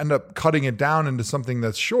going to end up cutting it down into something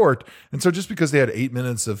that's short. And so just because they had 8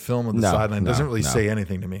 minutes of film of the sideline doesn't really say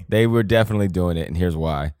anything to me. They were definitely doing it, and here's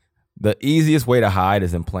why. The easiest way to hide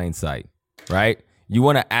is in plain sight, right? You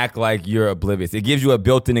want to act like you're oblivious. It gives you a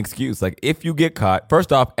built-in excuse. Like, if you get caught,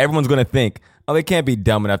 first off, everyone's going to think, oh, they can't be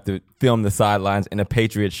dumb enough to film the sidelines in a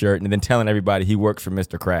Patriot shirt and then telling everybody he works for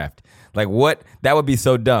Mr. Kraft. Like, what? That would be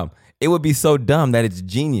so dumb. It would be so dumb that it's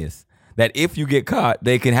genius. That if you get caught,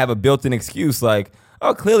 they can have a built-in excuse like,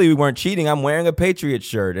 oh, clearly we weren't cheating. I'm wearing a Patriot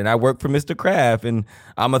shirt and I work for Mr. Kraft and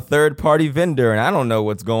I'm a third-party vendor and I don't know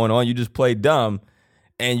what's going on. You just play dumb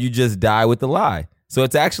and you just die with the lie. So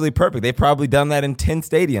it's actually perfect. They've probably done that in 10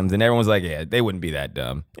 stadiums, and everyone's like, yeah, they wouldn't be that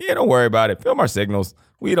dumb. Yeah, don't worry about it. Film our signals.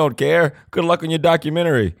 We don't care. Good luck on your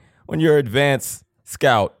documentary on your advanced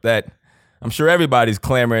scout that I'm sure everybody's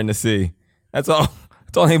clamoring to see. That's all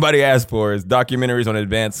anybody asks for is documentaries on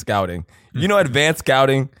advanced scouting. You know, advanced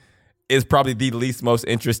scouting is probably the least most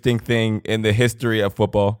interesting thing in the history of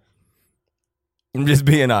football. I'm just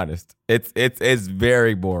being honest. It's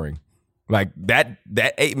very boring. Like that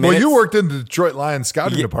 8 minutes. Well, you worked in the Detroit Lions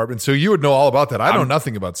scouting department, so you would know all about that. I know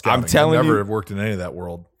nothing about scouting. I'm telling you, I never have worked in any of that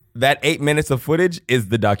world. That 8 minutes of footage is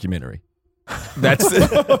the documentary. That's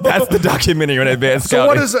the documentary on advanced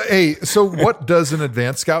scouting. So what does an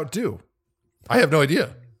advanced scout do? I have no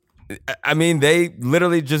idea. I mean, they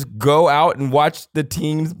literally just go out and watch the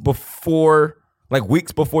teams before, like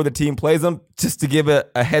weeks before the team plays them, just to give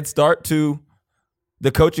a head start to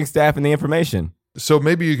the coaching staff and the information. So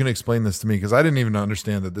maybe you can explain this to me, because I didn't even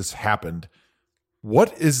understand that this happened.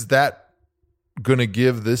 What is that going to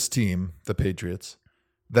give this team, the Patriots,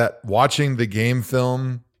 that watching the game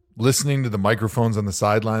film, listening to the microphones on the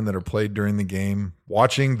sideline that are played during the game,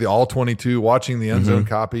 watching the all 22, watching the end zone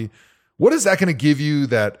copy, What is that going to give you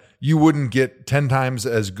that you wouldn't get 10 times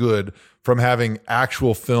as good from having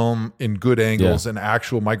actual film in good angles and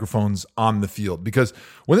actual microphones on the field? Because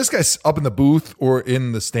when this guy's up in the booth or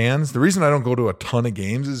in the stands, the reason I don't go to a ton of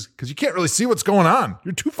games is because you can't really see what's going on.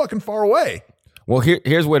 You're too fucking far away. Well,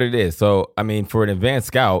 here's what it is. So, I mean, for an advanced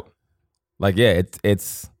scout, like, yeah,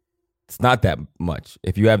 it's not that much.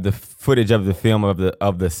 If you have the footage of the film of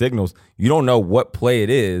the signals, you don't know what play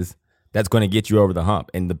it is that's going to get you over the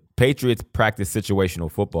hump. And the Patriots practice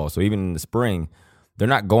situational football. So even in the spring, they're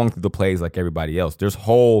not going through the plays like everybody else. There's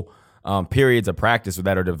whole periods of practice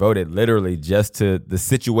that are devoted literally just to the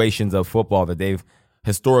situations of football that they've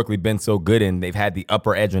historically been so good in. They've had the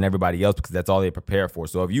upper edge on everybody else because that's all they prepare for.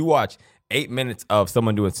 So if you watch 8 minutes of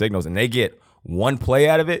someone doing signals and they get one play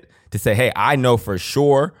out of it to say, hey, I know for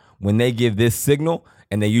sure when they give this signal,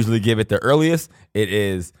 and they usually give it the earliest, it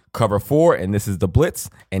is cover 4, and this is the blitz,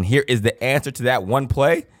 and here is the answer to that one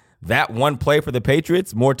play. That one play for the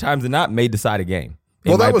Patriots, more times than not, may decide a game.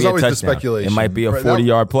 Well, that was always the speculation. It might be a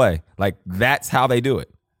 40-yard play. Like, that's how they do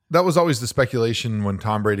it. That was always the speculation when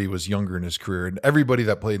Tom Brady was younger in his career. And everybody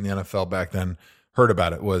that played in the NFL back then heard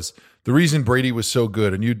about it. Was the reason Brady was so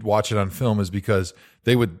good, and you'd watch it on film, is because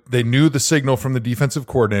they knew the signal from the defensive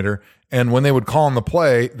coordinator. And when they would call on the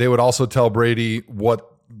play, they would also tell Brady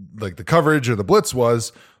what like the coverage or the blitz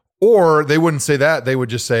was, or they wouldn't say that. They would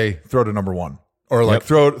just say, throw to number 1. Or like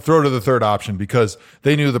throw to the third option, because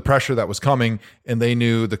they knew the pressure that was coming, and they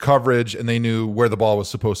knew the coverage, and they knew where the ball was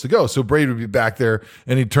supposed to go. So Brady would be back there,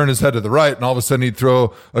 and he'd turn his head to the right, and all of a sudden he'd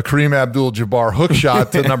throw a Kareem Abdul-Jabbar hook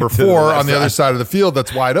shot to number 4 on the other side of the field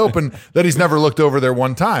that's wide open that he's never looked over there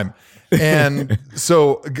one time. And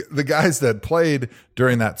so the guys that played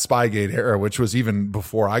during that Spygate era, which was even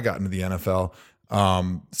before I got into the NFL,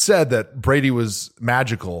 said that Brady was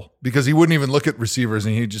magical because he wouldn't even look at receivers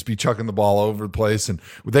and he'd just be chucking the ball over the place, and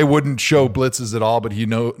they wouldn't show blitzes at all, but he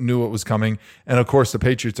knew it was coming. And of course the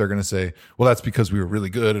Patriots are going to say, well, that's because we were really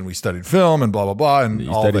good and we studied film and blah, blah, blah. And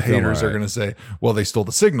all the haters are going to say, well, they stole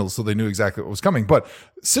the signals, so they knew exactly what was coming. But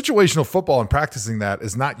situational football and practicing that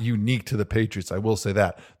is not unique to the Patriots. I will say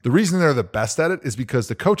that. The reason they're the best at it is because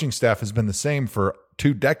the coaching staff has been the same for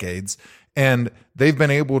 2 decades. And they've been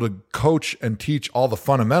able to coach and teach all the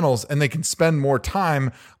fundamentals, and they can spend more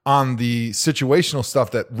time on the situational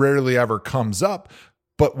stuff that rarely ever comes up.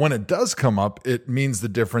 But when it does come up, it means the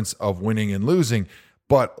difference of winning and losing.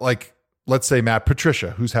 But like, let's say Matt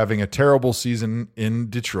Patricia, who's having a terrible season in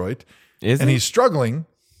Detroit, he's struggling.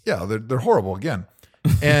 Yeah, they're horrible again.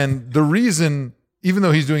 And the reason, even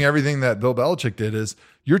though he's doing everything that Bill Belichick did, is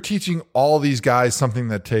you're teaching all these guys something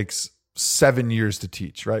that takes 7 years to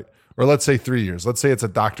teach, right? Or let's say 3 years. Let's say it's a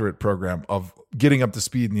doctorate program of getting up to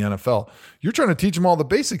speed in the NFL. You're trying to teach them all the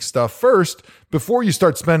basic stuff first before you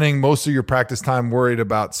start spending most of your practice time worried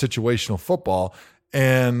about situational football.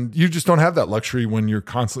 And you just don't have that luxury when you're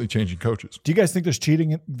constantly changing coaches. Do you guys think there's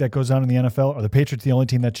cheating that goes on in the NFL? Are the Patriots the only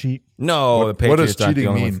team that cheat? No, the Patriots. What does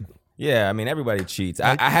cheating mean? Yeah, I mean, everybody cheats.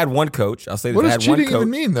 I had one coach. I'll say this. What does I had one cheating coach. even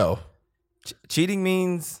mean, though? Cheating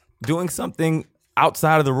means doing something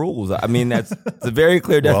outside of the rules. I mean, it's a very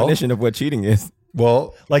clear definition of what cheating is.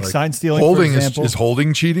 Well, like sign stealing, holding for example. is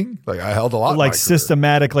holding cheating? Like, I held a lot. Like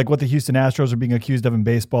systematic, like what the Houston Astros are being accused of in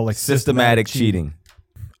baseball, like systematic cheating.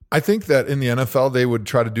 I think that in the NFL, they would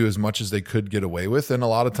try to do as much as they could get away with. And a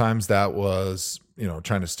lot of times that was,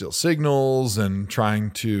 trying to steal signals and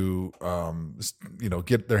trying to,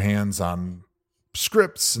 get their hands on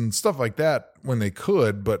scripts and stuff like that when they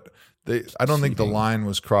could. But I don't think the line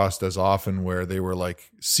was crossed as often where they were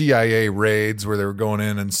like CIA raids where they were going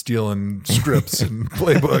in and stealing scripts and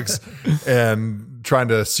playbooks and trying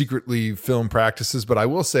to secretly film practices. But I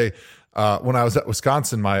will say, when I was at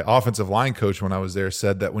Wisconsin, my offensive line coach, when I was there,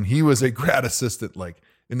 said that when he was a grad assistant, like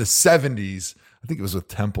in the 70s, I think it was with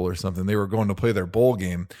Temple or something, they were going to play their bowl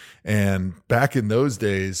game. And back in those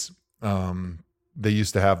days, they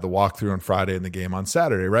used to have the walkthrough on Friday and the game on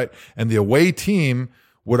Saturday, right? And the away team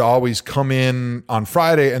would always come in on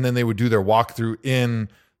Friday, and then they would do their walkthrough in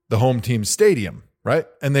the home team stadium, right?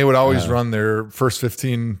 And they would always run their first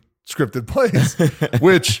 15 scripted plays,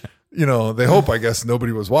 which, they hope, I guess,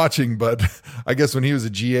 nobody was watching. But I guess when he was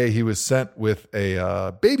a GA, he was sent with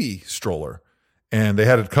a baby stroller, and they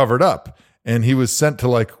had it covered up. And he was sent to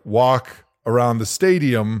like walk around the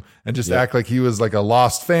stadium and just act like he was like a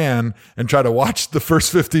lost fan and try to watch the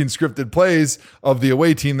first 15 scripted plays of the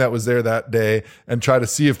away team that was there that day and try to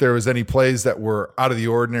see if there was any plays that were out of the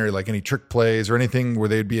ordinary, like any trick plays or anything where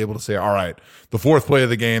they'd be able to say, all right, the fourth play of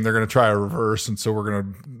the game, they're going to try a reverse. And so we're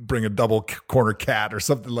going to bring a double corner cat or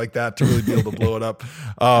something like that to really be able to blow it up.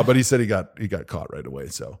 But he said he got caught right away.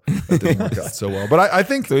 So that didn't work out so well. But I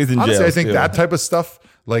think, he's in honestly, jail I think still. that type of stuff,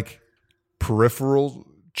 like peripheral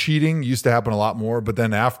cheating, used to happen a lot more. But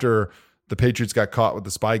then after the Patriots got caught with the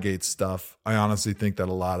Spygate stuff, I honestly think that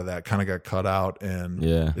a lot of that kind of got cut out, and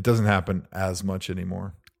it doesn't happen as much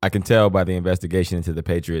anymore. I can tell by the investigation into the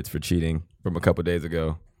Patriots for cheating from a couple of days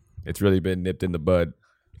ago. It's really been nipped in the bud.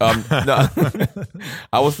 No,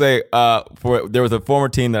 I will say there was a former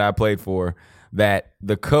team that I played for that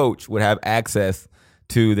the coach would have access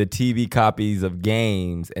to the TV copies of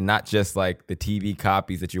games, and not just like the TV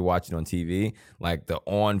copies that you're watching on TV, like the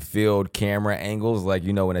on-field camera angles, like,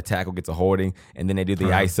 you know, when a tackle gets a holding and then they do the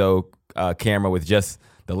ISO camera with just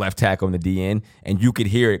the left tackle and the DN, and you could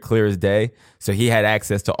hear it clear as day. So he had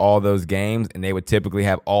access to all those games, and they would typically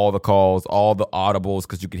have all the calls, all the audibles,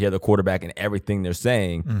 because you could hear the quarterback and everything they're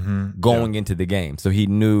saying going into the game. So he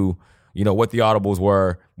knew, you know, what the audibles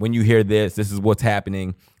were. When you hear this is what's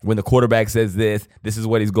happening. When the quarterback says this is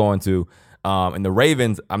what he's going to. And the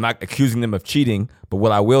Ravens, I'm not accusing them of cheating, but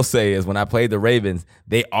what I will say is when I played the Ravens,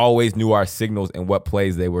 they always knew our signals and what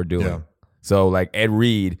plays they were doing. Yeah. So like Ed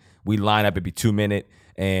Reed, we line up, it'd be 2 minute,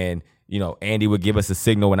 and, you know, Andy would give us a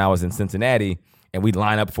signal when I was in Cincinnati, and we'd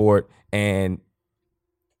line up for it, and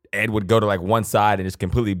Ed would go to like one side and just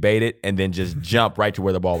completely bait it and then just jump right to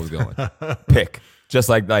where the ball was going. Pick. Just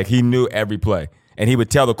like he knew every play. And he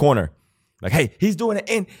would tell the corner, like, hey, he's doing it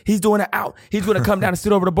in, he's doing it out. He's going to come down and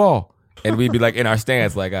sit over the ball. And we'd be like in our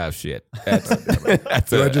stance, like, oh, shit.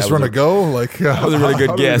 Did I just want to go? Like, that was a really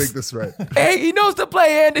good guess. Make this right. Hey, he knows the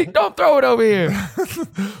play, Andy. Don't throw it over here.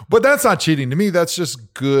 But that's not cheating. To me, that's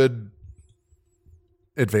just good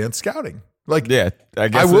advanced scouting. Like, yeah,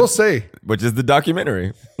 I will say, which is the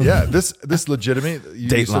documentary. Yeah, this legitimate. You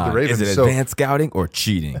said the Ravens. Is it advanced scouting or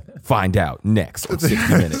cheating? Find out next on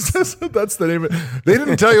 60 Minutes. That's the name. They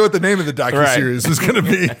didn't tell you what the name of the docuseries was going to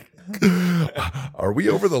be. Are we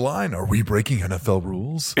over the line? Are we breaking NFL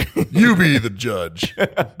rules? You be the judge.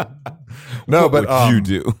 No, what but would you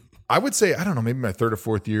do? I would say, I don't know, maybe my third or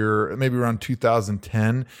fourth year, maybe around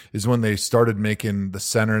 2010 is when they started making the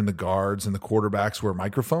center and the guards and the quarterbacks wear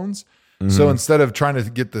microphones. So instead of trying to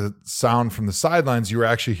get the sound from the sidelines, you were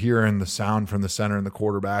actually hearing the sound from the center and the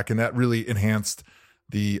quarterback, and that really enhanced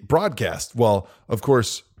the broadcast. Well, of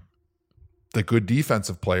course, the good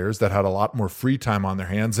defensive players that had a lot more free time on their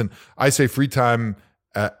hands, and I say free time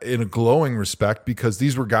in a glowing respect because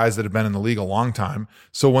these were guys that have been in the league a long time.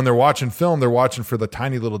 So when they're watching film, they're watching for the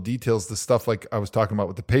tiny little details, the stuff like I was talking about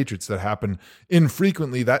with the Patriots that happen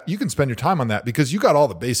infrequently, that you can spend your time on that because you got all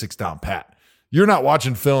the basics down pat. You're not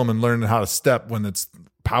watching film and learning how to step when it's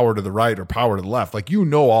power to the right or power to the left. Like, you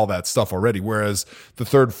know all that stuff already. Whereas the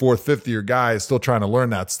third, fourth, fifth year guy is still trying to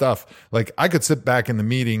learn that stuff. Like, I could sit back in the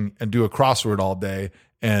meeting and do a crossword all day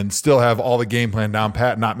and still have all the game plan down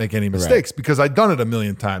pat and not make any mistakes because I'd done it a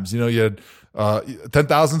million times. You know, you had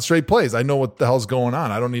 10,000 straight plays. I know what the hell's going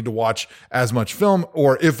on. I don't need to watch as much film.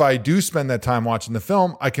 Or if I do spend that time watching the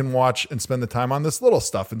film, I can watch and spend the time on this little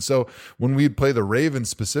stuff. And so when we play the Ravens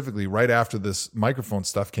specifically, right after this microphone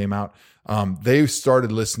stuff came out, they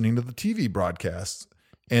started listening to the TV broadcasts,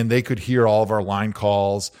 and they could hear all of our line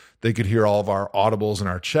calls. They could hear all of our audibles and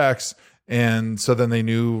our checks. And so then they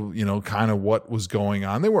knew, you know, kind of what was going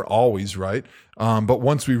on. They weren't always right. But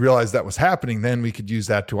once we realized that was happening, then we could use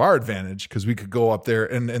that to our advantage because we could go up there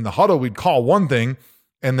and in the huddle, we'd call one thing,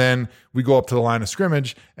 and then we go up to the line of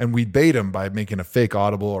scrimmage and we'd bait them by making a fake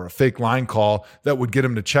audible or a fake line call that would get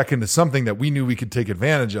them to check into something that we knew we could take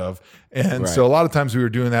advantage of. And so a lot of times we were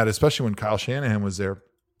doing that, especially when Kyle Shanahan was there.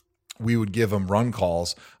 We would give them run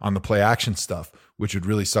calls on the play action stuff, which would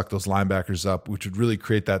really suck those linebackers up, which would really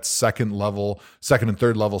create that second and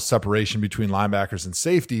third level separation between linebackers and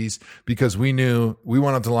safeties, because we knew we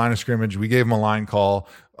went up to the line of scrimmage, we gave them a line call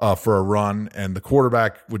for a run, and the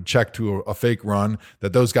quarterback would check to a fake run,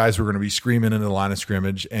 that those guys were going to be screaming into the line of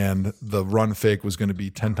scrimmage, and the run fake was going to be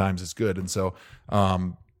 10 times as good. And so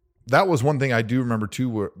that was one thing I do remember too,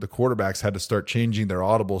 where the quarterbacks had to start changing their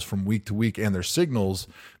audibles from week to week and their signals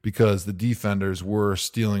because the defenders were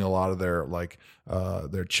stealing a lot of their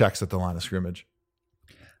their checks at the line of scrimmage.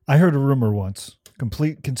 I heard a rumor once,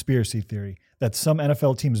 complete conspiracy theory, that some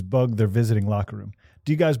NFL teams bug their visiting locker room.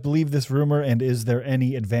 Do you guys believe this rumor, and is there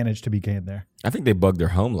any advantage to be gained there? I think they bugged their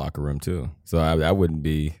home locker room too, so I wouldn't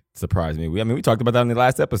be surprised. We talked about that in the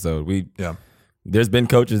last episode. There's been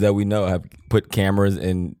coaches that we know have put cameras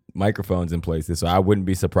and microphones in places, so I wouldn't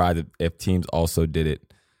be surprised if teams also did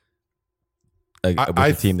it with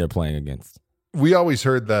the team they're playing against. We always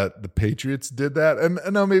heard that the Patriots did that, and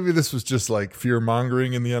now maybe this was just like fear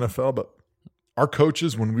mongering in the NFL, but our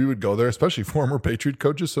coaches, when we would go there, especially former Patriot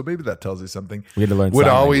coaches, so maybe that tells you something, we had to learn would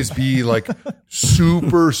always be like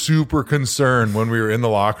super, super concerned when we were in the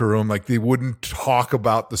locker room. Like they wouldn't talk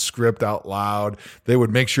about the script out loud. They would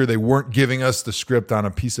make sure they weren't giving us the script on a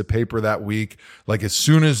piece of paper that week. Like as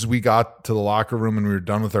soon as we got to the locker room and we were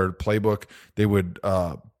done with our playbook, they would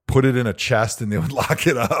put it in a chest and they would lock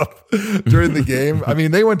it up during the game. I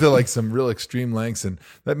mean, they went to like some real extreme lengths, and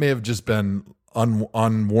that may have just been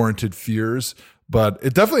unwarranted fears, but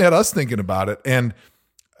it definitely had us thinking about it. And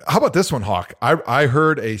how about this one, Hawk? I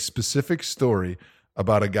heard a specific story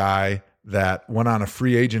about a guy that went on a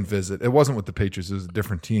free agent visit. It wasn't with the Patriots. It was a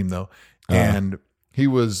different team though. And he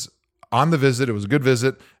was on the visit. It was a good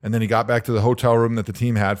visit. And then he got back to the hotel room that the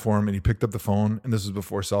team had for him, and he picked up the phone, and this was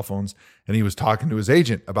before cell phones, and he was talking to his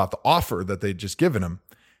agent about the offer that they'd just given him.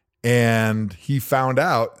 And he found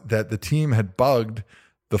out that the team had bugged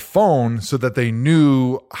the phone so that they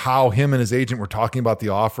knew how him and his agent were talking about the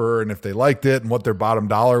offer and if they liked it and what their bottom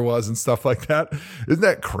dollar was and stuff like that. Isn't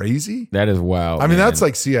that crazy? That is wild. I mean, that's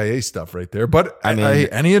like CIA stuff right there. But I mean,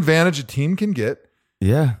 any advantage a team can get.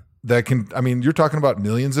 Yeah. That can, I mean, you're talking about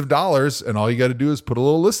millions of dollars, and all you got to do is put a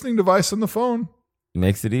little listening device on the phone.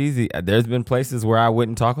 Makes it easy. There's been places where I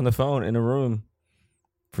wouldn't talk on the phone in a room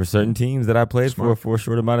for certain teams that I played for a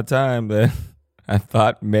short amount of time that I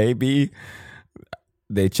thought maybe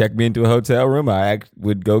they checked me into a hotel room. I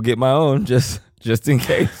would go get my own just in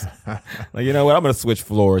case. Like, you know what? I'm going to switch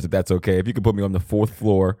floors if that's okay. If you could put me on the 4th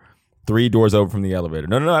floor, 3 doors over from the elevator.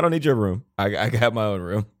 No, I don't need your room. I have my own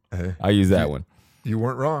room. Hey, I'll use that one. You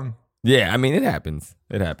weren't wrong. Yeah, I mean, it happens.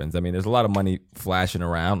 It happens. I mean, there's a lot of money flashing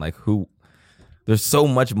around. Like there's so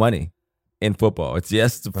much money in football. It's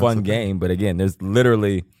just a fun game. But again, there's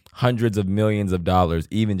literally hundreds of millions of dollars,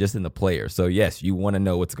 even just in the players. So yes, you want to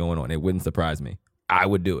know what's going on. It wouldn't surprise me. I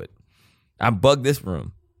would do it. I bugged this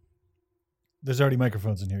room. There's already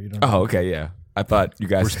microphones in here. You don't. Oh, okay, yeah. I thought you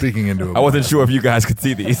guys were speaking into it. I wasn't sure if you guys could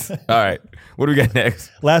see these. All right. What do we got next?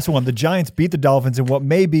 Last one. The Giants beat the Dolphins in what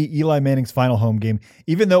may be Eli Manning's final home game,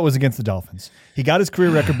 even though it was against the Dolphins. He got his career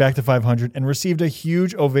record back to 500 and received a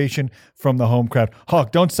huge ovation from the home crowd.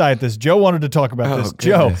 Hawk, don't sigh at this. Joe wanted to talk about this.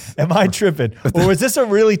 Goodness. Joe, am I tripping? Or was this a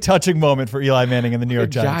really touching moment for Eli Manning and the New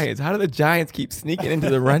York Giants? How do the Giants keep sneaking into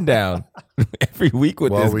the rundown every week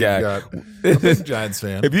with this guy? I'm a big Giants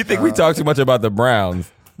fan. If you think we talk too much about the Browns,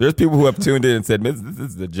 there's people who have tuned in and said, this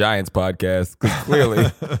is the Giants podcast, because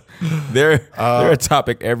clearly they're a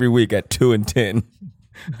topic every week at 2 and 10.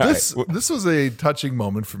 This was a touching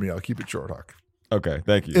moment for me. I'll keep it short, Hawk. Okay,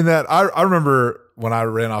 thank you. In that, I remember when I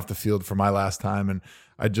ran off the field for my last time, and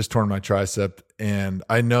I just torn my tricep, and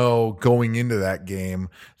I know going into that game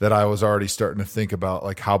that I was already starting to think about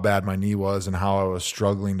like how bad my knee was and how I was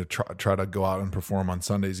struggling to try to go out and perform on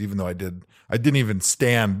Sundays, even though I didn't even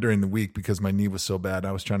stand during the week because my knee was so bad.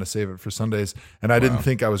 I was trying to save it for Sundays, and I didn't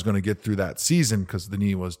think I was going to get through that season because the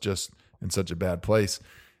knee was just in such a bad place.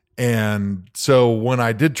 And so when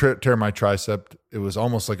I did tear my tricep, it was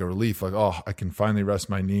almost like a relief, like, oh, I can finally rest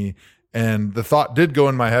my knee. And the thought did go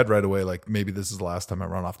in my head right away, like maybe this is the last time I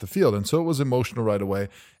run off the field. And so it was emotional right away.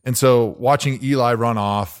 And so watching Eli run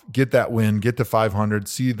off, get that win, get to 500,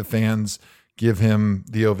 see the fans give him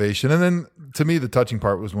the ovation. And then to me, the touching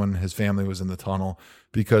part was when his family was in the tunnel,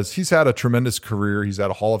 because he's had a tremendous career. He's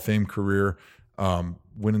had a Hall of Fame career,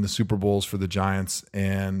 winning the Super Bowls for the Giants.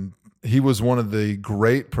 And he was one of the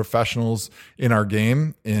great professionals in our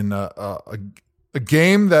game, in a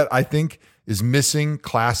game that I think is missing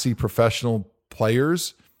classy professional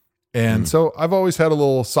players. And so I've always had a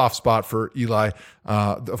little soft spot for Eli.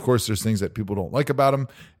 Of course, there's things that people don't like about him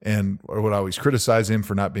and or would always criticize him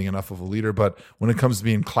for not being enough of a leader. But when it comes to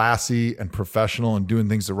being classy and professional and doing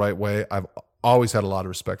things the right way, I've always had a lot of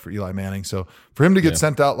respect for Eli Manning. So for him to get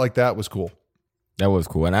sent out like that was cool. That was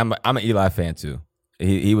cool. And I'm an Eli fan too.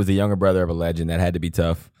 He was the younger brother of a legend. That had to be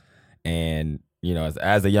tough. And you know,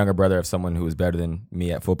 as a younger brother of someone who was better than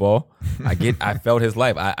me at football, I felt his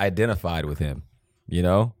life. I identified with him, you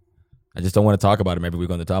know? I just don't want to talk about him every week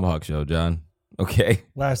on the ThomaHawk Show, John. Okay?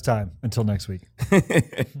 Last time, until next week. You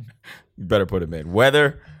better put him in.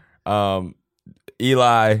 Weather,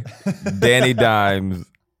 Eli, Danny Dimes,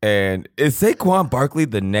 and is Saquon Barkley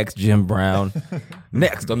the next Jim Brown?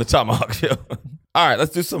 Next on the ThomaHawk Show. All right,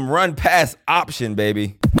 let's do some run pass option,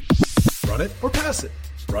 baby. Run it or pass it.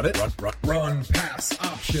 Run it, run pass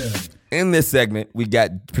option. In this segment, we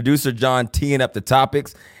got producer John teeing up the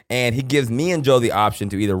topics, and he gives me and Joe the option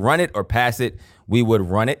to either run it or pass it. We would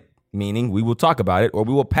run it, meaning we will talk about it, or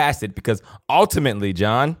we will pass it, because ultimately,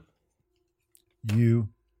 John, you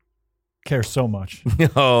care so much.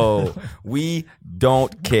 No, we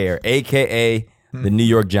don't care, a.k.a. the New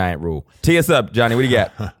York Giant rule. Tee us up, Johnny. What do you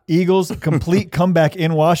got? Eagles complete comeback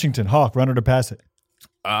in Washington. Hawk, run it or pass it?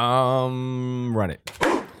 Run it.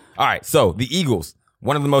 All right, so the Eagles,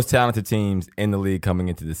 one of the most talented teams in the league coming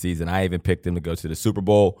into the season. I even picked them to go to the Super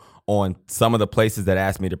Bowl on some of the places that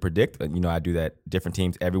asked me to predict. You know, I do that different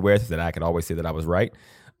teams everywhere so that I could always say that I was right.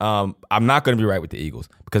 I'm not going to be right with the Eagles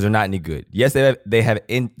because they're not any good. Yes, they've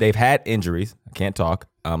had injuries. I can't talk.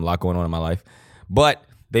 A lot going on in my life. But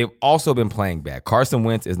they've also been playing bad. Carson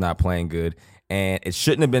Wentz is not playing good, and it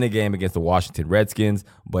shouldn't have been a game against the Washington Redskins,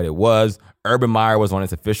 but it was. Urban Meyer was on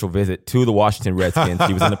his official visit to the Washington Redskins.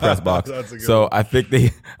 He was in the press box. So I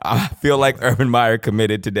feel like Urban Meyer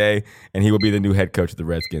committed today, and he will be the new head coach of the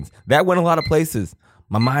Redskins. That went a lot of places.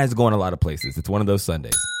 My mind's going a lot of places. It's one of those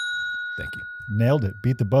Sundays. Thank you. Nailed it.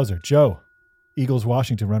 Beat the buzzer. Joe, Eagles,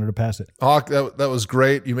 Washington, run it or pass it? Hawk, that was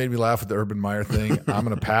great. You made me laugh with the Urban Meyer thing. I'm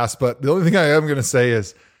going to pass. But the only thing I am going to say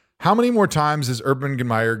is, how many more times is Urban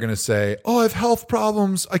Meyer going to say, oh, I have health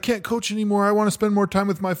problems. I can't coach anymore. I want to spend more time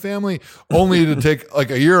with my family, only to take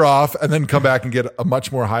like a year off and then come back and get a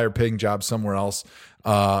much more higher paying job somewhere else?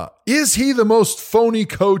 Is he the most phony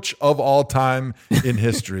coach of all time in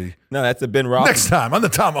history? No, that's the Ben Roethlisberger. Next time on the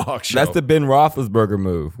ThomaHawk Show. That's the Ben Roethlisberger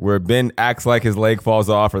move, where Ben acts like his leg falls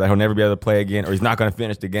off or that he'll never be able to play again or he's not going to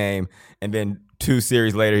finish the game. And then 2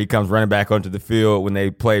 series later, he comes running back onto the field when they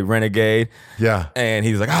play Renegade. Yeah. And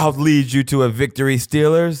he's like, I'll lead you to a victory,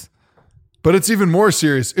 Steelers. But it's even more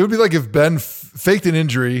serious. It would be like if Ben faked an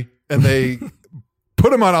injury and they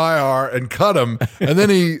put him on IR and cut him, and then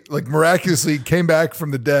he like miraculously came back from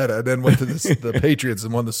the dead and then went to the Patriots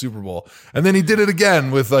and won the Super Bowl. And then he did it again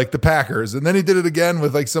with like the Packers, and then he did it again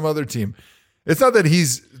with like some other team. It's not that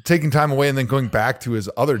he's taking time away and then going back to his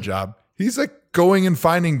other job. He's like going and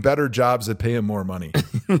finding better jobs that pay him more money.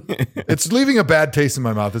 It's leaving a bad taste in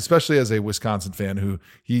my mouth, especially as a Wisconsin fan who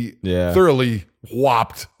he thoroughly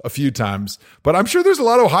whopped a few times. But I'm sure there's a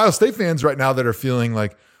lot of Ohio State fans right now that are feeling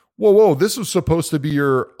like, whoa, this was supposed to be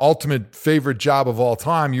your ultimate favorite job of all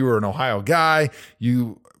time. You were an Ohio guy.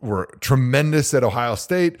 You were tremendous at Ohio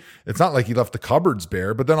State. It's not like he left the cupboards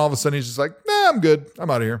bare, but then all of a sudden he's just like, nah, I'm good.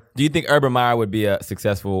 I'm out of here. Do you think Urban Meyer would be a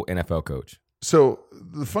successful NFL coach? So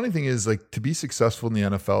the funny thing is, like, to be successful in the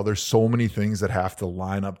NFL, there's so many things that have to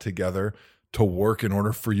line up together to work in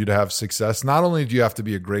order for you to have success. Not only do you have to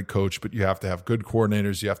be a great coach, but you have to have good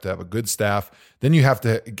coordinators. You have to have a good staff. Then you have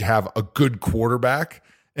to have a good quarterback.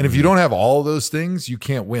 And if you don't have all of those things, you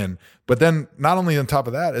can't win. But then not only on top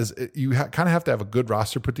of that is you kind of have to have a good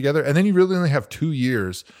roster put together. And then you really only have 2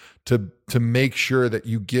 years to make sure that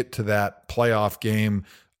you get to that playoff game.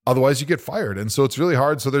 Otherwise you get fired. And so it's really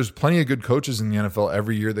hard. So there's plenty of good coaches in the NFL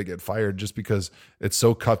every year that get fired just because it's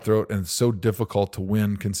so cutthroat and it's so difficult to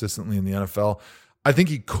win consistently in the NFL. I think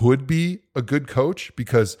he could be a good coach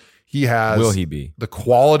because he has Will he be? The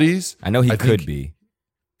qualities. I know he could be.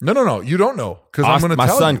 No. You don't know because I'm going to tell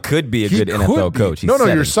you. My son could be a good NFL coach. No,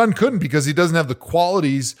 your son couldn't because he doesn't have the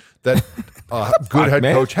qualities that a good head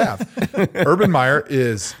coach have. Urban Meyer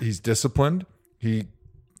he's disciplined. He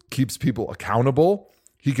keeps people accountable.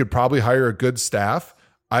 He could probably hire a good staff.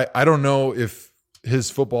 I don't know if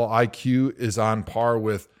his football IQ is on par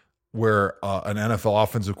with where an NFL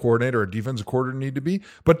offensive coordinator or defensive coordinator need to be,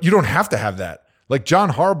 but you don't have to have that. Like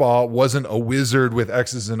John Harbaugh wasn't a wizard with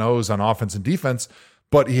X's and O's on offense and defense,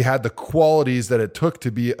 but he had the qualities that it took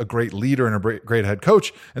to be a great leader and a great head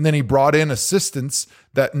coach. And then he brought in assistants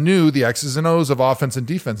that knew the X's and O's of offense and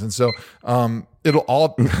defense. And so it'll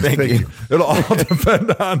all it'll all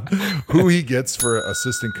depend on who he gets for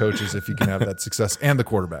assistant coaches if he can have that success and the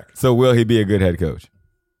quarterback. So will he be a good head coach?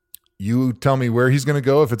 You tell me where he's going to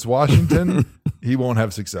go. If it's Washington, he won't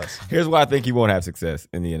have success. Here's why I think he won't have success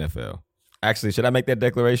in the NFL. Actually, should I make that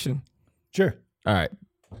declaration? Sure. All right.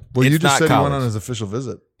 Well, It's you just not said college. he went on his official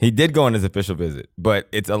visit. He did go on his official visit, but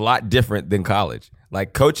it's a lot different than college.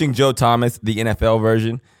 Like coaching Joe Thomas, the NFL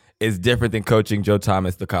version, is different than coaching Joe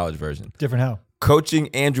Thomas, the college version. Different how? Coaching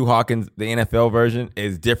Andrew Hawkins, the NFL version,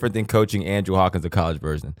 is different than coaching Andrew Hawkins, the college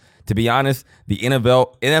version. To be honest, the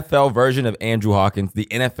NFL version of Andrew Hawkins, the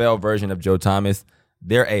NFL version of Joe Thomas,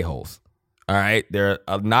 they're a-holes. All right? They're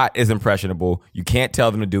not as impressionable. You can't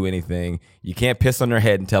tell them to do anything. You can't piss on their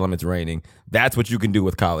head and tell them it's raining. That's what you can do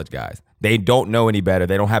with college guys. They don't know any better.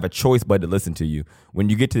 They don't have a choice but to listen to you. When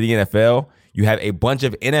you get to the NFL, you have a bunch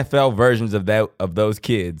of NFL versions of those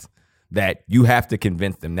kids that you have to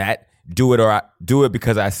convince them that do it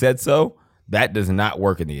because I said so. That does not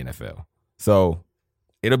work in the NFL. So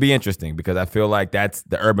it'll be interesting because I feel like that's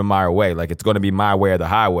the Urban Meyer way. Like, it's going to be my way or the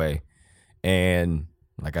highway. And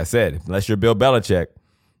like I said, unless you're Bill Belichick,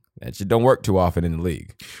 that shit don't work too often in the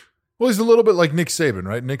league. Well, he's a little bit like Nick Saban,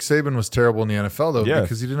 right? Nick Saban was terrible in the NFL though Yeah.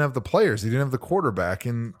 because he didn't have the players, he didn't have the quarterback,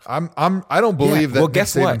 and I don't believe well, that Nick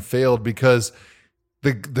guess Saban what? failed because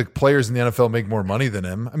the players in the NFL make more money than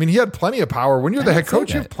him. I mean, he had plenty of power. When you're the head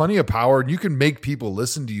coach, you have plenty of power, and you can make people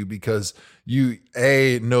listen to you because you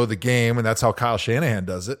know the game, and that's how Kyle Shanahan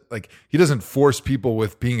does it. Like, he doesn't force people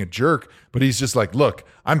with being a jerk, but he's just like, look,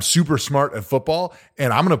 I'm super smart at football,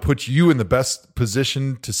 and I'm going to put you in the best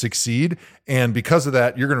position to succeed, and because of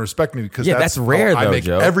that, you're going to respect me because that's rare. I though, make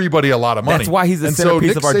Joe. everybody a lot of money. That's why he's the And so centerpiece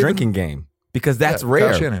Nick of our Saban- drinking game because that's Yeah, Kyle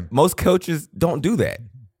rare. Shanahan. Most coaches don't do that.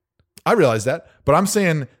 I realize that, but I'm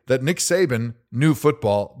saying that Nick Saban knew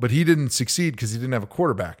football, but he didn't succeed because he didn't have a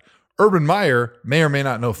quarterback. Urban Meyer may or may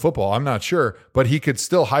not know football. I'm not sure, but he could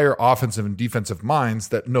still hire offensive and defensive minds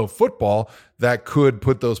that know football that could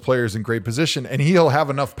put those players in great position. And he'll have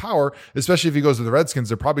enough power, especially if he goes to the Redskins.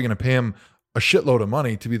 They're probably going to pay him a shitload of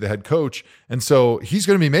money to be the head coach. And so he's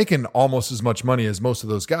going to be making almost as much money as most of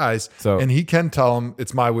those guys. And he can tell them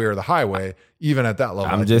it's my way or the highway, even at that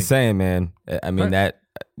level. I'm just saying, man. I mean, that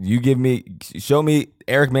you show me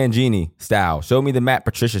Eric Mangini style. Show me the Matt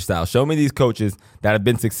Patricia style. Show me these coaches that have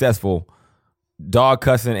been successful, dog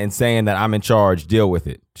cussing and saying that I'm in charge, deal with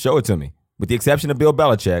it. Show it to me. With the exception of Bill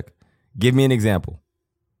Belichick, give me an example.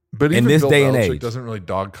 But in even this Bill day and Belichick age, doesn't really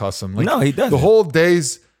dog cuss him. No, he doesn't. The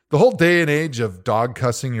whole day and age of dog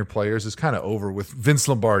cussing your players is kind of over with Vince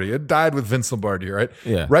Lombardi. It died with Vince Lombardi, right?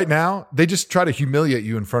 Yeah. Right now, they just try to humiliate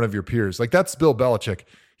you in front of your peers. Like, that's Bill Belichick.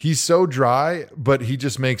 He's so dry, but he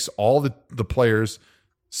just makes all the players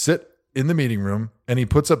sit in the meeting room, and he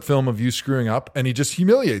puts up film of you screwing up, and he just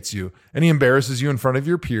humiliates you, and he embarrasses you in front of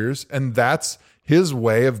your peers, and that's his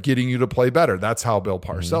way of getting you to play better. That's how Bill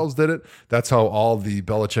Parcells did it. That's how all the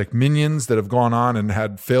Belichick minions that have gone on and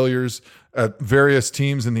had failures at various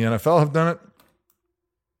teams in the NFL have done it.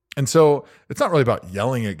 And so it's not really about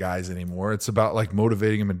yelling at guys anymore. It's about like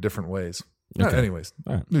motivating them in different ways. Okay. Anyways,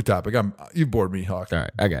 right. New topic. You bored me, Hawk. All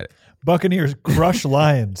right, I got it. Buccaneers crush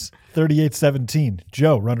Lions 38-17.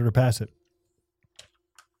 Joe, run it or pass it?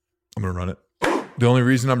 I'm going to run it. The only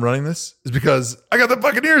reason I'm running this is because I got the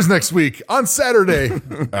Buccaneers next week on Saturday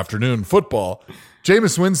afternoon football.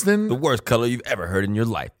 Jameis Winston. The worst color you've ever heard in your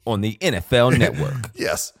life on the NFL Network.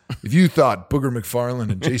 Yes. If you thought Booger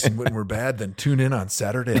McFarland and Jason Witten were bad, then tune in on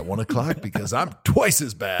Saturday at 1 o'clock because I'm twice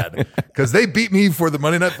as bad because they beat me for the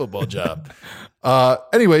Monday Night Football job.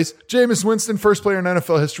 Anyways, Jameis Winston, first player in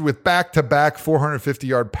NFL history with back-to-back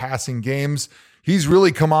 450-yard passing games. He's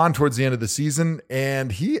really come on towards the end of the season,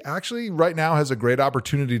 and he actually right now has a great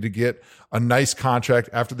opportunity to get a nice contract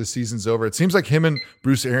after the season's over. It seems like him and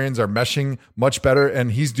Bruce Arians are meshing much better,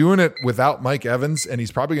 and he's doing it without Mike Evans, and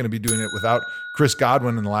he's probably going to be doing it without Chris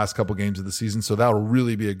Godwin in the last couple games of the season, so that'll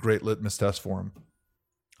really be a great litmus test for him.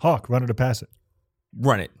 Hawk, run it or pass it?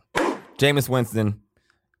 Run it. Jameis Winston,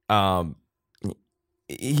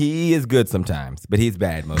 he is good sometimes, but he's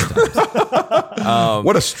bad most times.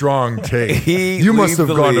 What a strong take. You You must have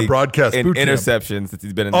gone to broadcast in boot camp. interceptions since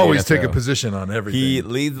he's been in the Always NFL. take a position on everything. He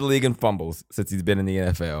leads the league in fumbles since he's been in the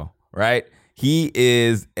NFL, right? He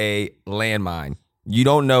is a landmine. You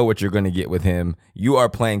don't know what you're going to get with him. You are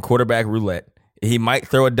playing quarterback roulette. He might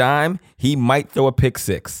throw a dime. He might throw a pick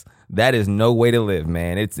six. That is no way to live,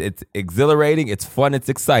 man. It's exhilarating. It's fun. It's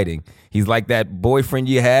exciting. He's like that boyfriend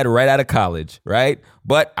you had right out of college, right?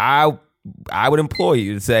 But I would implore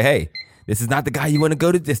you to say, hey, this is not the guy you want to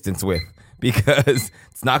go the distance with because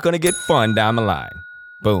it's not going to get fun down the line.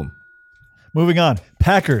 Boom. Moving on.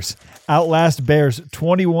 Packers outlast Bears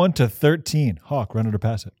 21-13. Hawk, run it or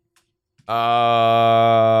pass it?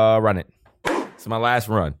 Run it. It's my last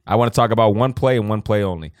run. I want to talk about one play and one play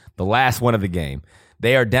only. The last one of the game.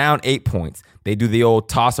 They are down 8 points. They do the old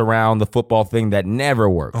toss around the football thing that never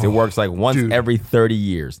works. It works like once every 30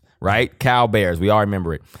 years, right? Cal Bears, we all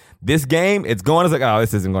remember it. This game, it's going, it's like, oh,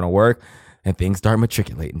 this isn't going to work. And things start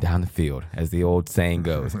matriculating down the field, as the old saying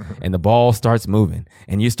goes. And the ball starts moving.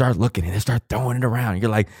 And you start looking and they start throwing it around. You're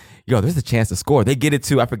like, yo, there's a chance to score. They get it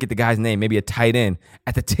to, I forget the guy's name, maybe a tight end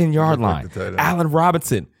at the 10-yard line. Allen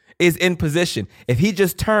Robinson is in position. If he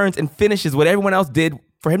just turns and finishes what everyone else did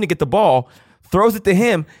for him to get the ball, throws it to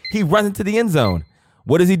him, he runs into the end zone.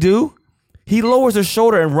 What does he do? He lowers his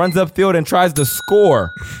shoulder and runs upfield and tries to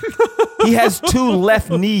score. He has two left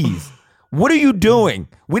knees. What are you doing?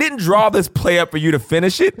 We didn't draw this play up for you to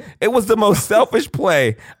finish it. It was the most selfish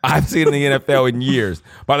play I've seen in the NFL in years.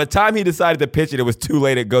 By the time he decided to pitch it, it was too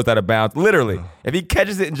late. It goes out of bounds. Literally, if he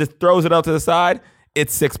catches it and just throws it out to the side,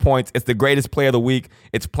 it's 6 points. It's the greatest play of the week.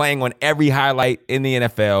 It's playing on every highlight in the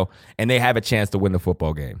NFL, and they have a chance to win the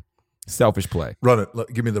football game. Selfish play. Run it.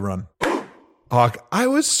 Give me the run. Hawk, I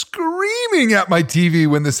was screaming at my TV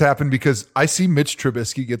when this happened because I see Mitch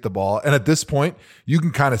Trubisky get the ball. And at this point, you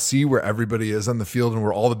can kind of see where everybody is on the field and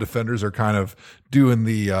where all the defenders are kind of doing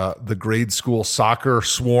the grade school soccer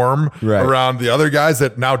swarm around the other guys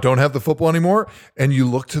that now don't have the football anymore. And you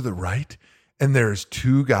look to the right and there's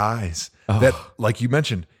two guys that, like you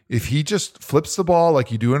mentioned, if he just flips the ball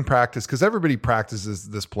like you do in practice, because everybody practices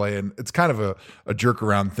this play, and it's kind of a jerk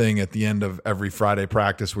around thing at the end of every Friday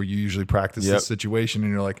practice where you usually practice this situation,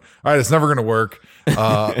 and you're like, all right, it's never going to work.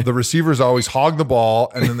 The receivers always hog the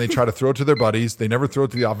ball, and then they try to throw it to their buddies. They never throw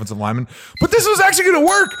it to the offensive lineman. But this was actually going to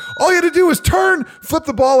work. All you had to do was flip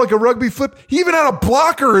the ball like a rugby flip. He even had a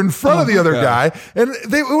blocker in front of the other guy, and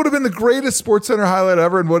it would have been the greatest SportsCenter highlight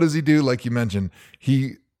ever. And what does he do? Like you mentioned,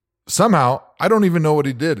 somehow, I don't even know what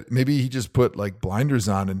he did. Maybe he just put like blinders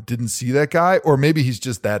on and didn't see that guy, or maybe he's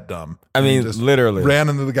just that dumb. I mean, just literally ran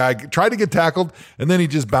into the guy, tried to get tackled, and then he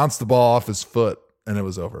just bounced the ball off his foot, and it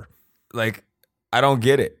was over. Like, I don't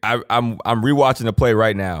get it. I'm rewatching the play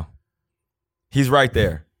right now. He's right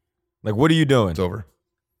there. Like, what are you doing? It's over.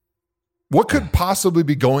 What could possibly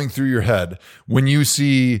be going through your head when you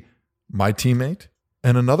see my teammate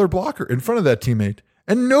and another blocker in front of that teammate?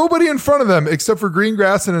 And nobody in front of them except for green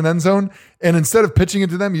grass in an end zone. And instead of pitching it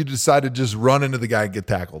to them, you decide to just run into the guy and get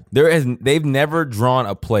tackled. They've never drawn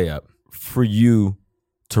a play up for you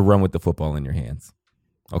to run with the football in your hands.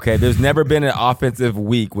 Okay? There's never been an offensive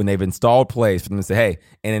week when they've installed plays for them to say, hey,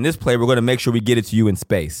 and in this play, we're going to make sure we get it to you in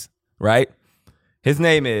space. Right? His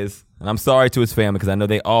name is, and I'm sorry to his family because I know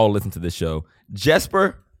they all listen to this show,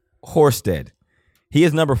 Jesper Horsted. He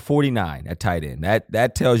is number 49 at tight end.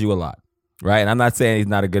 That tells you a lot. Right, and I'm not saying he's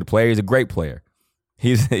not a good player. He's a great player.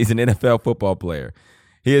 He's an NFL football player.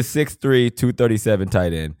 He is 6'3", 237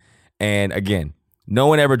 tight end. And again, no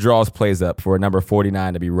one ever draws plays up for a number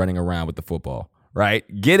 49 to be running around with the football. Right?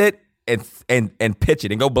 Get it and pitch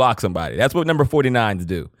it and go block somebody. That's what number 49s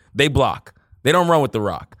do. They block. They don't run with the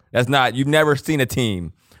rock. You've never seen a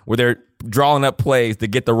team where they're drawing up plays to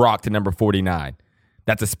get the rock to number 49.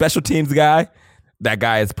 That's a special teams guy. That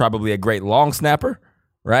guy is probably a great long snapper,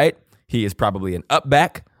 right? He is probably an up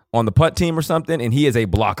back on the punt team or something, and he is a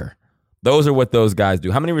blocker. Those are what those guys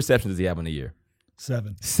do. How many receptions does he have in a year?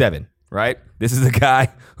 7, right? This is a guy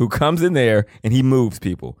who comes in there and he moves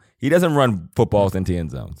people. He doesn't run footballs into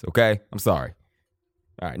end zones, okay? I'm sorry.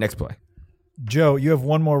 All right, next play. Joe, you have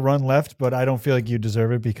one more run left, but I don't feel like you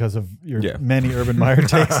deserve it because of your many Urban Meyer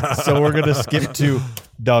takes. So we're going to skip to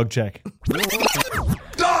Dawg Check.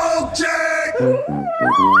 Dawg Check!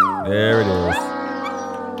 There it is.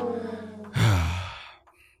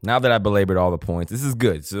 Now that I belabored all the points, this is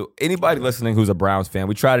good. So anybody listening who's a Browns fan,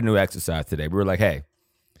 we tried a new exercise today. We were like, hey,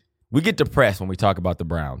 we get depressed when we talk about the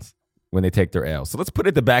Browns when they take their L. So let's put it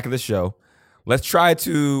at the back of the show. Let's try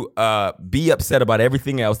to be upset about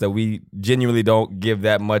everything else that we genuinely don't give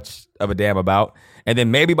that much of a damn about. And then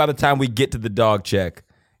maybe by the time we get to the Dawg Check,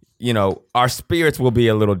 our spirits will be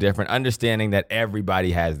a little different, understanding that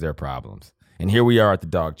everybody has their problems. And here we are at the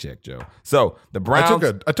Dawg Check, Joe. So the Browns.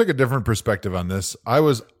 I took a different perspective on this. I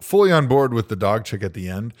was fully on board with the Dawg Check at the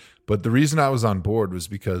end, but the reason I was on board was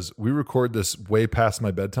because we record this way past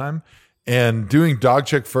my bedtime, and doing Dawg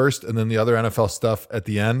Check first and then the other NFL stuff at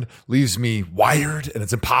the end leaves me wired, and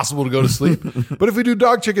it's impossible to go to sleep. But if we do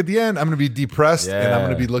Dawg Check at the end, I'm going to be depressed, and I'm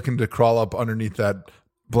going to be looking to crawl up underneath that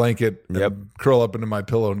blanket and curl up into my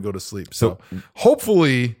pillow and go to sleep. So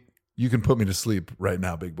hopefully you can put me to sleep right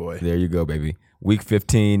now, big boy. There you go, baby. Week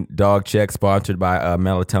 15 Dawg Check sponsored by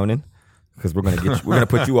melatonin, because we're gonna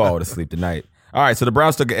put you all to sleep tonight. All right, so the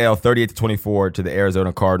Browns took an L 38-24 to the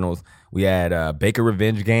Arizona Cardinals. We had a Baker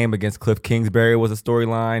revenge game against Cliff Kingsbury was a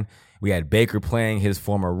storyline. We had Baker playing his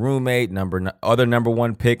former roommate, other number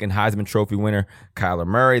one pick and Heisman Trophy winner Kyler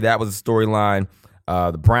Murray. That was a storyline.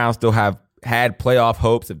 The Browns still had playoff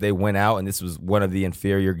hopes if they went out, and this was one of the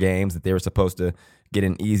inferior games that they were supposed to get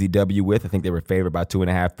an easy W with. I think they were favored by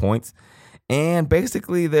 2.5 points. And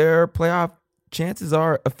basically their playoff chances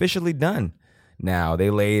are officially done. Now, they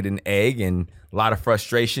laid an egg and a lot of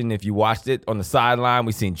frustration. If you watched it on the sideline,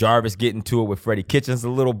 we seen Jarvis get into it with Freddie Kitchens a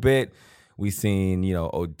little bit. We seen,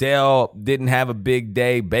 Odell didn't have a big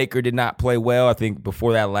day. Baker did not play well. I think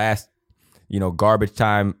before that last, garbage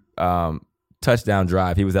time touchdown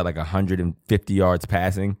drive, he was at like 150 yards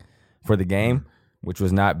passing for the game. which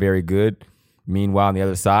was not very good. Meanwhile, on the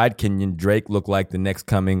other side, Kenyon Drake looked like the next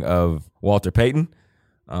coming of Walter Payton.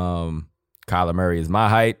 Kyler Murray is my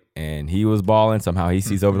height, and he was balling. Somehow he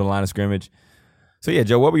sees over the line of scrimmage. So, yeah,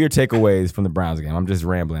 Joe, what were your takeaways from the Browns game? I'm just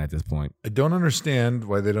rambling at this point. I don't understand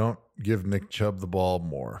why they don't give Nick Chubb the ball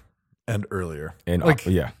more and earlier. And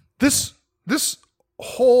This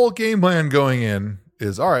whole game plan going in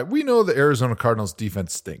is, all right, we know the Arizona Cardinals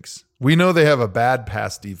defense stinks. We know they have a bad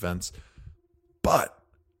pass defense, but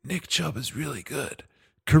Nick Chubb is really good.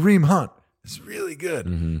 Kareem Hunt is really good.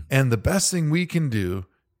 Mm-hmm. And the best thing we can do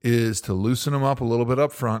is to loosen him up a little bit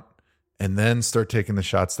up front and then start taking the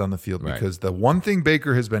shots down the field. Right. Because the one thing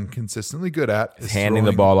Baker has been consistently good at is handing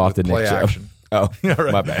the ball off to Nick Chubb. action. Oh, Yeah,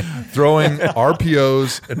 right. my bad. Throwing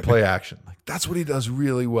RPOs and play action. Like, that's what he does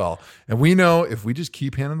really well. And we know if we just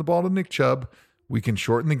keep handing the ball to Nick Chubb, we can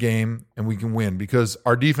shorten the game and we can win because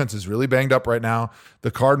our defense is really banged up right now.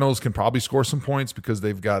 The Cardinals can probably score some points because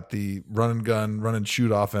they've got the run and gun, run and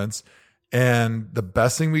shoot offense. And the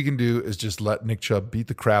best thing we can do is just let Nick Chubb beat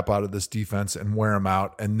the crap out of this defense and wear him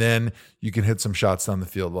out. And then you can hit some shots down the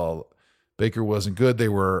field. Well, Baker wasn't good. They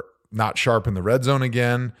were not sharp in the red zone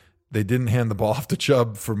again. They didn't hand the ball off to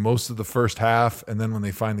Chubb for most of the first half. And then when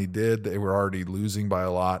they finally did, they were already losing by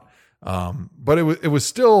a lot. But it was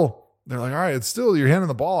still, they're like, all right, it's still, you're handing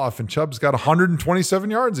the ball off and Chubb's got 127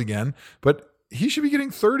 yards again, but he should be getting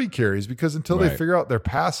 30 carries because until they figure out their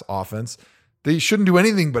pass offense, they shouldn't do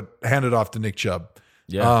anything but hand it off to Nick Chubb.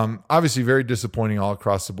 Yeah. Obviously very disappointing all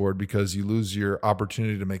across the board because you lose your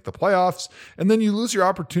opportunity to make the playoffs and then you lose your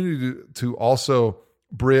opportunity to also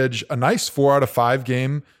bridge a nice 4 out of 5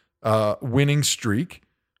 game winning streak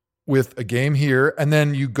with a game here. And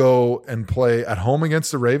then you go and play at home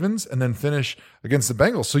against the Ravens and then finish against the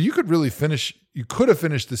Bengals. So you could have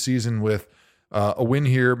finished the season with a win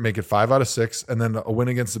here, make it 5 out of 6, and then a win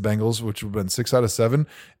against the Bengals, which would have been 6 out of 7.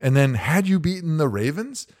 And then had you beaten the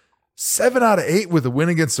Ravens, 7 out of 8 with a win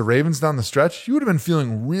against the Ravens down the stretch, you would have been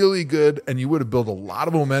feeling really good and you would have built a lot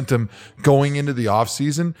of momentum going into the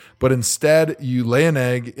offseason. But instead, you lay an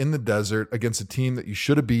egg in the desert against a team that you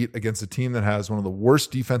should have beat, against a team that has one of the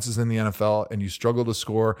worst defenses in the NFL, and you struggle to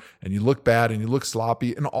score, and you look bad, and you look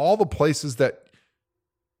sloppy, and all the places that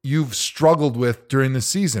you've struggled with during the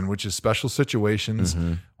season, which is special situations,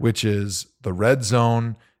 which is the red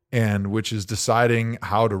zone, and which is deciding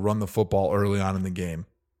how to run the football early on in the game.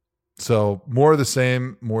 So more of the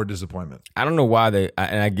same, more disappointment. I don't know why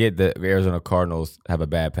and I get that the Arizona Cardinals have a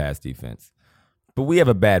bad pass defense, but we have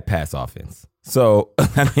a bad pass offense. So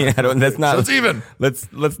I mean, that's not. So it's even.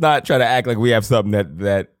 Let's not try to act like we have something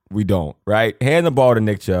that we don't. Right? Hand the ball to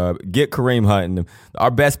Nick Chubb. Get Kareem Hunt. And our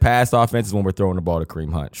best pass offense is when we're throwing the ball to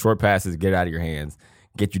Kareem Hunt. Short passes, get it out of your hands,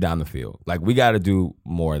 get you down the field. Like we got to do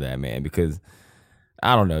more of that, man. Because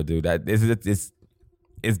I don't know, dude.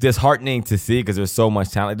 It's disheartening to see because there's so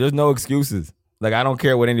much talent. There's no excuses. Like, I don't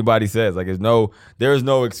care what anybody says. Like, there's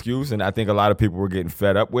no excuse, and I think a lot of people were getting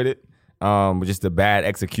fed up with it. Just a bad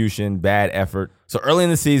execution, bad effort. So early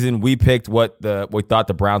in the season, we picked what we thought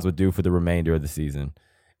the Browns would do for the remainder of the season,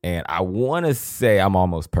 and I want to say I'm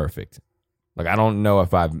almost perfect. Like, I don't know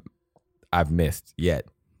if I've missed yet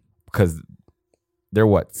because they're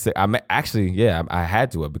what? I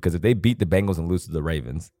had to have because if they beat the Bengals and lose to the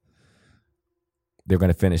Ravens, they're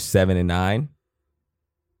going to finish 7-9,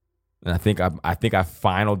 and I think I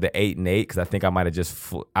finaled the 8-8 because I think I might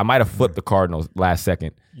have flipped the Cardinals last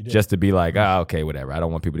second just to be like, okay, whatever. I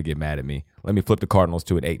don't want people to get mad at me. Let me flip the Cardinals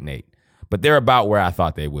to an 8-8. But they're about where I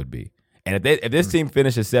thought they would be. And if this team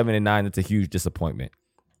finishes 7-9, that's a huge disappointment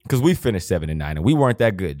because we finished 7-9 and we weren't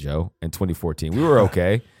that good, Joe. In 2014, we were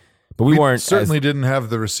okay, but we weren't. Certainly didn't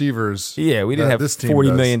have the receivers. Yeah, we didn't have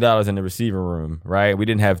 $40 million in the receiver room, right? We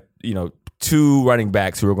didn't have 2 running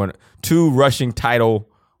backs who were 2 rushing title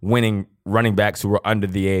winning running backs who were under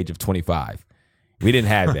the age of 25. We didn't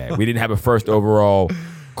have that. We didn't have a first overall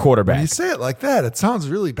quarterback. When you say it like that, it sounds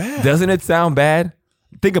really bad. Doesn't it sound bad?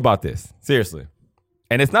 Think about this. Seriously.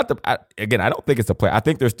 And it's not I don't think it's a play. I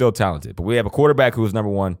think they're still talented, but we have a quarterback who was number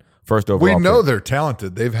 1 first overall. We know pick. they're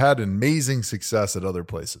talented. They've had amazing success at other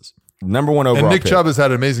places. Number 1 overall And Nick pick. Chubb has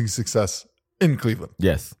had amazing success in Cleveland.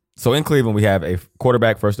 Yes. So in Cleveland, we have a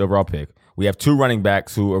quarterback first overall pick. We have 2 running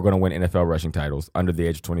backs who are going to win NFL rushing titles under the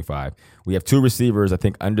age of 25. We have 2 receivers, I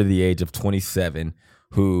think, under the age of 27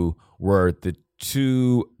 who were the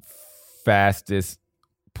 2 fastest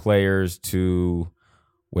players to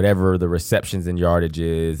whatever the receptions and yardage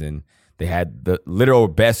is. And they had the literal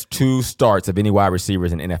best 2 starts of any wide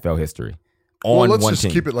receivers in NFL history. Let's just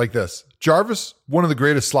keep it like this. Jarvis, one of the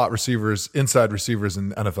greatest slot receivers, inside receivers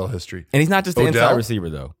in NFL history. And he's not just an inside receiver,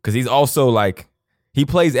 though, because he's also like, He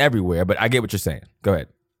plays everywhere, but I get what you're saying. Go ahead.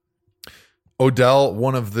 Odell,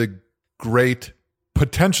 one of the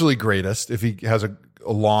potentially greatest, if he has a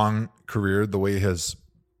long career, the way his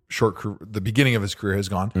the beginning of his career has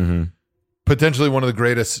gone, Mm-hmm. potentially one of the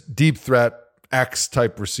greatest deep threat X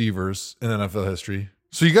type receivers in NFL history.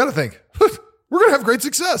 So you got to think, we're going to have great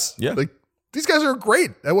success. Yeah. Like, these guys are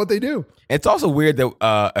great at what they do. It's also weird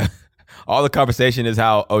that all the conversation is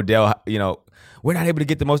how Odell, we're not able to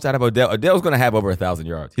get the most out of Odell. Odell's going to have over 1,000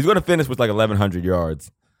 yards. He's going to finish with like 1,100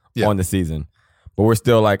 yards on the season. But we're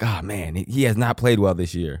still like, oh, man, he has not played well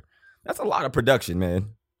this year. That's a lot of production, man.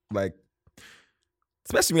 Like,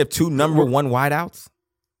 especially when we have two number one wideouts.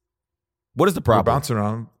 What is the problem? We're bouncing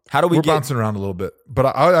around. How do We're bouncing around a little bit.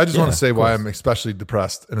 But I just want to say why course. I'm especially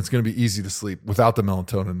depressed, and it's going to be easy to sleep without the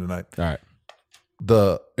melatonin tonight. All right.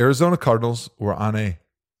 The Arizona Cardinals were on a,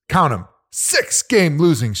 count them, 6-game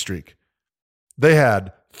losing streak. They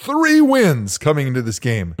had 3 wins coming into this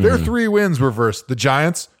game. Their 3 wins were versus the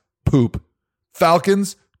Giants, poop.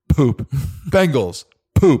 Falcons, poop. Bengals,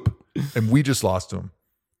 poop. And we just lost to them.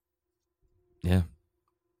 Yeah.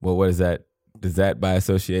 Well, what is that? Does that by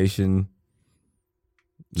association?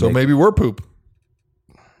 So maybe we're poop.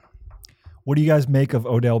 What do you guys make of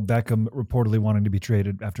Odell Beckham reportedly wanting to be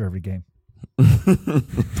traded after every game?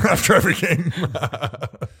 After every game.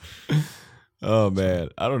 Oh, man.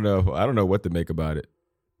 I don't know what to make about it.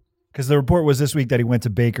 Because the report was this week that he went to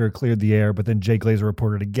Baker, cleared the air, but then Jay Glazer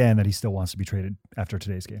reported again that he still wants to be traded after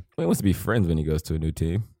today's game. He wants to be friends when he goes to a new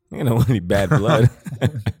team. You don't want any bad blood.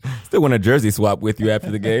 Still want a jersey swap with you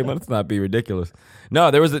after the game. Let's not be ridiculous.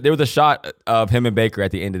 No, there was a shot of him and Baker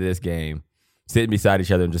at the end of this game, sitting beside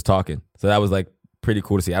each other and just talking. So that was like pretty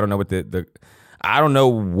cool to see. I don't know what I don't know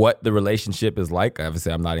what the relationship is like.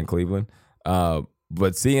 Obviously, I'm not in Cleveland,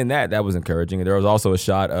 but seeing that was encouraging. And there was also a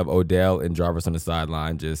shot of Odell and Jarvis on the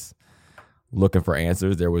sideline, just looking for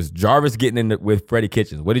answers. There was Jarvis getting in with Freddie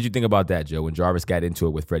Kitchens. What did you think about that, Joe? When Jarvis got into it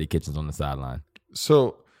with Freddie Kitchens on the sideline?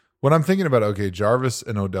 So when I'm thinking about, okay, Jarvis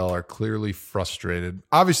and Odell are clearly frustrated.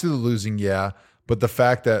 Obviously the losing, yeah, but the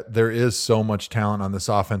fact that there is so much talent on this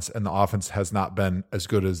offense and the offense has not been as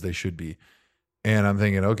good as they should be. And I'm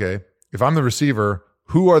thinking, okay, if I'm the receiver,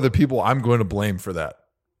 who are the people I'm going to blame for that?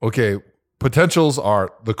 Okay, potentials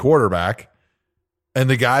are the quarterback and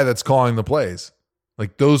the guy that's calling the plays.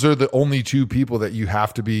 Like, those are the only 2 people that you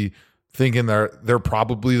have to be thinking they're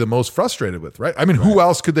probably the most frustrated with, right? I mean, who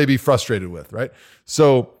else could they be frustrated with, right?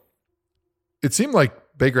 So it seemed like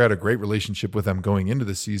Baker had a great relationship with them going into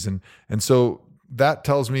the season. And so that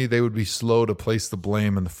tells me they would be slow to place the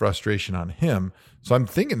blame and the frustration on him. So I'm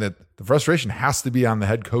thinking that the frustration has to be on the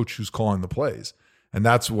head coach who's calling the plays. And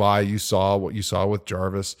that's why you saw what you saw with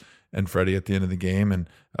Jarvis and Freddie at the end of the game. And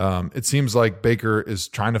it seems like Baker is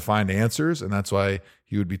trying to find answers. And that's why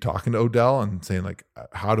he would be talking to Odell and saying, like,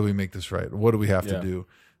 how do we make this right? What do we have to do?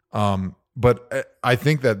 But I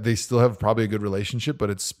think that they still have probably a good relationship, but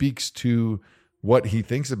it speaks to what he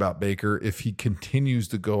thinks about Baker if he continues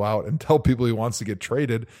to go out and tell people he wants to get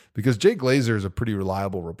traded, because Jay Glazer is a pretty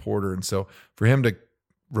reliable reporter. And so for him to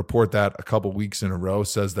report that a couple weeks in a row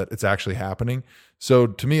says that it's actually happening. So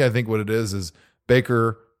to me, I think what it is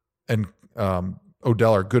Baker and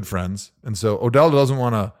Odell are good friends. And so Odell doesn't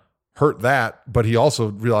want to hurt that, but he also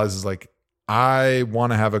realizes, like, I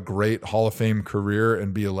want to have a great Hall of Fame career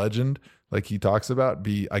and be a legend, like he talks about,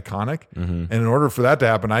 be iconic. Mm-hmm. And in order for that to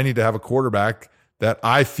happen, I need to have a quarterback that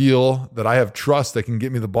I feel that I have trust that can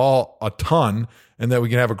get me the ball a ton and that we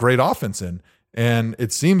can have a great offense in. And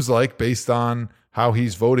it seems like, based on how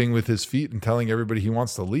he's voting with his feet and telling everybody he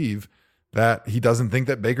wants to leave, that he doesn't think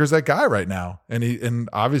that Baker's that guy right now. And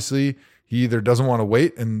obviously he either doesn't want to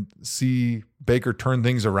wait and see Baker turn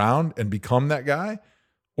things around and become that guy,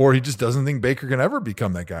 or he just doesn't think Baker can ever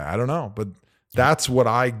become that guy. I don't know. But that's what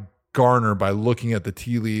I garner by looking at the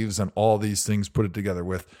tea leaves and all these things, put it together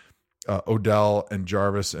with Odell and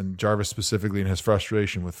Jarvis specifically, and his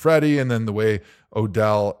frustration with Freddie, and then the way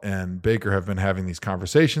Odell and Baker have been having these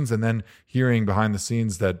conversations, and then hearing behind the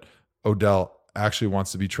scenes that Odell actually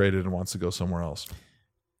wants to be traded and wants to go somewhere else.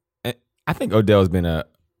 I think Odell's been a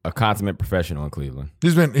consummate professional in Cleveland.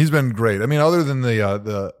 He's been great. I mean, other than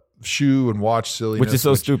the shoe and watch silliness, which is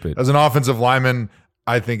so stupid. As an offensive lineman,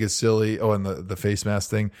 I think is silly. Oh, and the face mask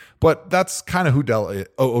thing. But that's kind of who Odell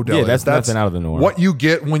is. That's nothing out of the norm. What you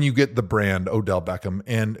get when you get the brand Odell Beckham.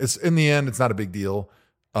 And it's, in the end, it's not a big deal.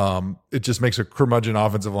 It just makes a curmudgeon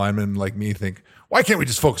offensive lineman like me think, why can't we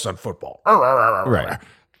just focus on football? Right.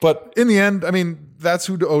 But in the end, I mean, that's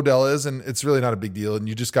who Odell is, and it's really not a big deal. And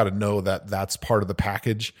you just got to know that that's part of the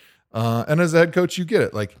package. And as a head coach, you get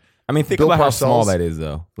it. Like, I mean, think Bill about Parcells, how small that is,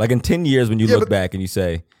 though. Like, in 10 years, when you look back and you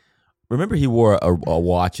say, remember he wore a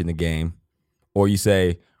watch in the game, or you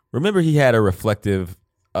say, remember he had a reflective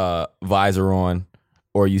visor on,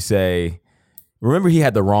 or you say, remember he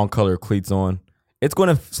had the wrong color cleats on, it's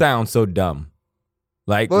going to sound so dumb.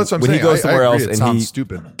 Like well, that's what I'm when saying. he goes somewhere else it and he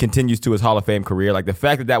stupid. continues to his Hall of Fame career, like the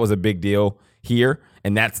fact that was a big deal here,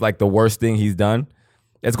 and that's like the worst thing he's done,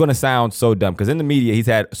 it's going to sound so dumb. Because in the media, he's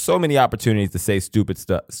had so many opportunities to say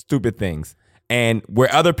stupid things. And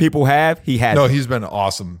where other people have, he hasn't. No, he's been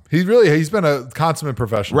awesome. He's been a consummate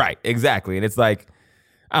professional. Right, exactly. And it's like,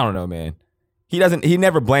 I don't know, man. He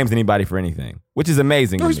never blames anybody for anything, which is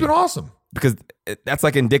amazing. No, he's been awesome. Because that's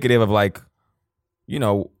like indicative of like, you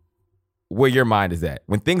know, where your mind is at.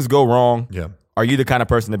 When things go wrong, are you the kind of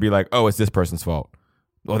person to be like, oh, it's this person's fault?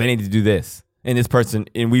 Well, they need to do this. And this person,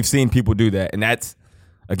 and we've seen people do that. And that's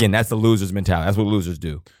the loser's mentality. That's what losers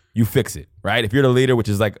do. You fix it, right? If you're the leader, which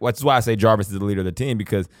is like, that's why I say Jarvis is the leader of the team,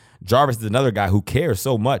 because Jarvis is another guy who cares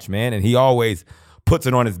so much, man. And he always puts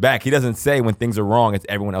it on his back. He doesn't say when things are wrong, it's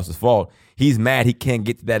everyone else's fault. He's mad he can't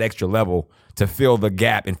get to that extra level to fill the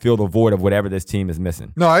gap and fill the void of whatever this team is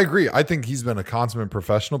missing. No, I agree. I think he's been a consummate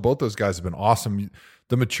professional. Both those guys have been awesome.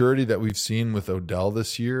 The maturity that we've seen with Odell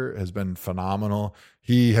this year has been phenomenal.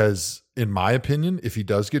 He has, in my opinion, if he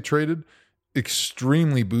does get traded,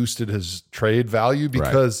 extremely boosted his trade value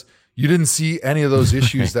because you didn't see any of those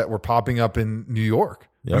issues that were popping up in New York.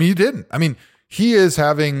 Yep. I mean, you didn't. I mean, he is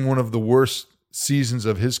having one of the worst seasons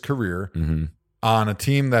of his career on a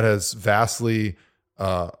team that has vastly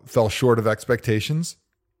fell short of expectations.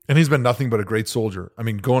 And he's been nothing but a great soldier. I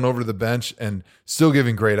mean, going over to the bench and still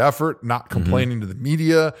giving great effort, not complaining to the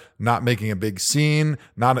media, not making a big scene,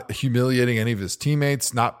 not humiliating any of his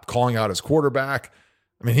teammates, not calling out his quarterback.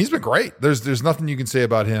 I mean, he's been great. There's nothing you can say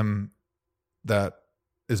about him that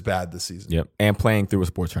is bad this season. Yep. And playing through a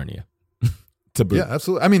sports hernia. To boot. Yeah,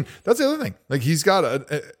 absolutely. I mean, that's the other thing. Like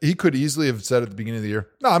he could easily have said at the beginning of the year,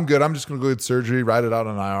 no, I'm good. I'm just going to go get surgery, ride it out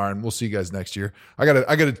on IR, and we'll see you guys next year. I got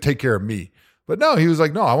to take care of me. But no, he was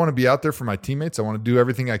like, no, I want to be out there for my teammates. I want to do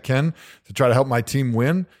everything I can to try to help my team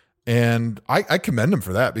win. And I commend him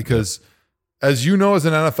for that because as you know, as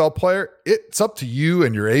an NFL player, it's up to you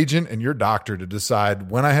and your agent and your doctor to decide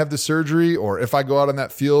when I have the surgery or if I go out on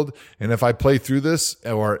that field and if I play through this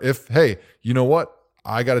or if, hey, you know what?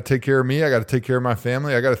 I got to take care of me. I got to take care of my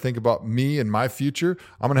family. I got to think about me and my future.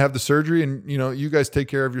 I'm going to have the surgery and, you guys take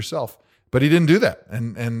care of yourself. But he didn't do that.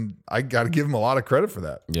 And I got to give him a lot of credit for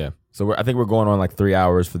that. Yeah. So I think we're going on like 3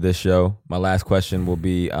 hours for this show. My last question will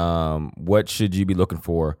be, what should you be looking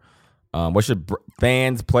for? What should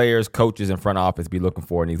fans, players, coaches, and front office be looking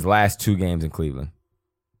for in these last 2 games in Cleveland?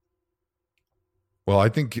 Well, I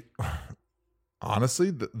think,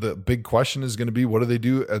 honestly, the big question is going to be, what do they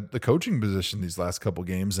do at the coaching position these last couple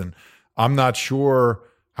games? And I'm not sure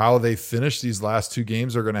how they finish these last 2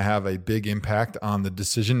 games are going to have a big impact on the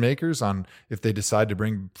decision makers on if they decide to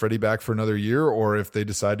bring Freddie back for another year or if they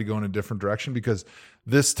decide to go in a different direction, because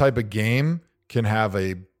this type of game can have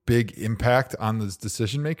a big impact on the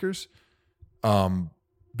decision makers.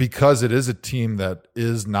 Because it is a team that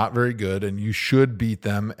is not very good and you should beat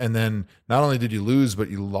them. And then not only did you lose, but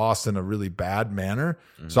you lost in a really bad manner.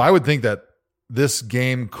 Mm-hmm. So I would think that this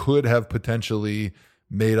game could have potentially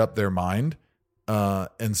made up their mind.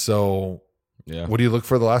 And so what do you look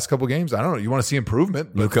for the last couple of games? I don't know. You want to see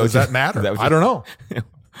improvement, but does that matter? I don't know.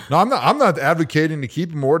 No, I'm not advocating to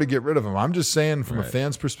keep him or to get rid of him. I'm just saying from a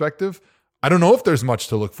fan's perspective, I don't know if there's much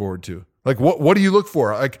to look forward to. Like, what do you look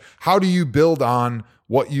for? Like, how do you build on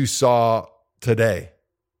what you saw today?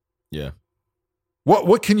 Yeah.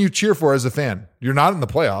 What can you cheer for as a fan? You're not in the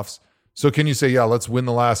playoffs. So can you say, yeah, let's win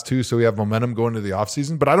the last 2 so we have momentum going into the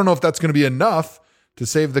offseason? But I don't know if that's going to be enough to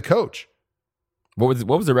save the coach. What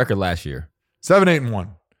was the record last year? 7-8-1.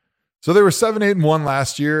 So they were 7-8-1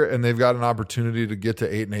 last year, and they've got an opportunity to get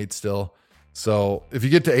to 8-8 still. So if you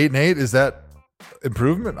get to 8-8, is that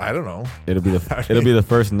improvement? I don't know. It'll be the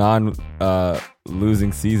first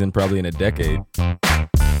losing season probably in a decade.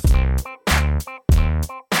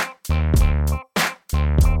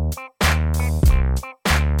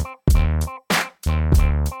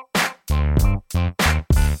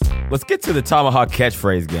 Let's get to the ThomaHawk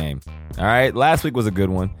catchphrase game. All right. Last week was a good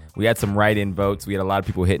one. We had some write-in votes. We had a lot of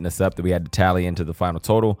people hitting us up that we had to tally into the final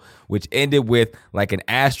total, which ended with like an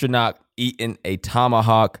astronaut eating a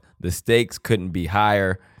tomahawk. The stakes couldn't be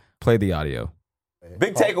higher. Play the audio.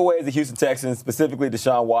 Big takeaways, the Houston Texans, specifically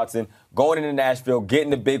Deshaun Watson, going into Nashville,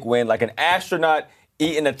 getting the big win like an astronaut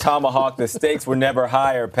eating a tomahawk. The stakes were never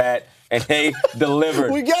higher, Pat, and they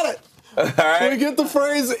delivered. We got it. Can we get the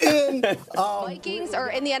phrase in? Vikings are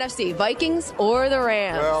in the NFC. Vikings or the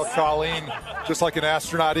Rams? Well, Colleen, just like an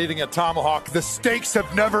astronaut eating a tomahawk, the stakes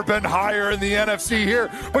have never been higher in the NFC here.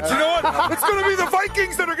 But you know what? It's going to be the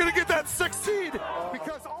Vikings that are going to get that 6th seed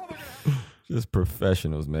because all the... Just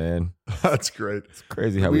professionals, man. That's great. It's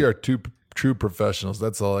crazy how we are two true professionals.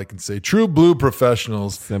 That's all I can say. True blue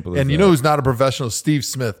professionals. Simple as and you that. know who's not a professional? Steve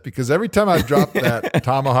Smith. Because every time I dropped that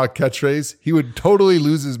tomahawk catchphrase, he would totally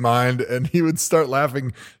lose his mind and he would start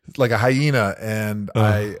laughing like a hyena. And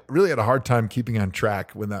I really had a hard time keeping on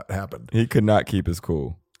track when that happened. He could not keep his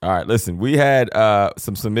cool. All right, listen, we had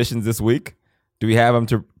some submissions this week. Do we have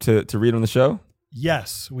them to read on the show?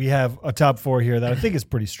 Yes, we have a top 4 here that I think is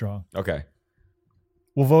pretty strong. Okay.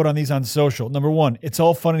 We'll vote on these on social. Number 1, it's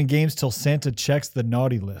all fun and games till Santa checks the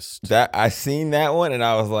naughty list. That I seen that one and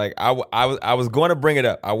I was like, I was going to bring it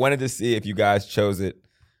up. I wanted to see if you guys chose it.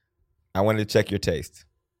 I wanted to check your taste.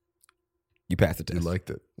 You passed the test. You liked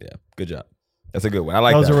it. Yeah, good job. That's a good one. I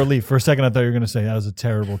like that. That was a one. relief. For a second, I thought you were going to say that was a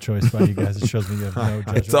terrible choice by you guys. It shows me you have no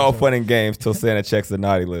judgment. It's all fun and games till Santa checks the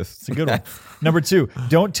naughty list. It's a good one. Number 2,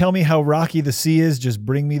 don't tell me how rocky the sea is. Just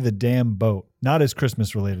bring me the damn boat. Not as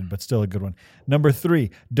Christmas related, but still a good one. Number 3,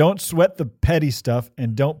 don't sweat the petty stuff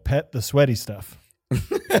and don't pet the sweaty stuff.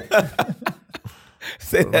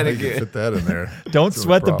 Say that You again. fit that in there. Don't That's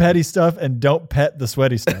sweat a the problem. petty stuff and don't pet the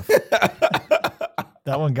sweaty stuff.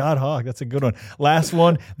 That one got Hawk. That's a good one. Last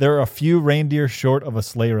one, there are a few reindeer short of a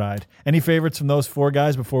sleigh ride. Any favorites from those 4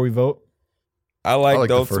 guys before we vote? I I like like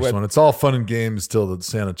the don't first sweat. one. It's all fun and games till the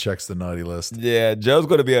Santa checks the naughty list. Yeah, Joe's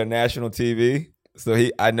going to be on national TV, so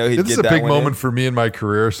I know he'd This get is a that big one moment in. for me in my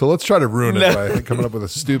career, so let's try to ruin it by coming up with a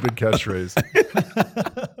stupid catchphrase.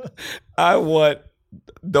 I want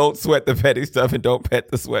don't sweat the petty stuff and don't pet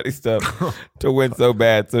the sweaty stuff to win so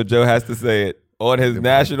bad. So Joe has to say it on his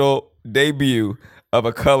national debut of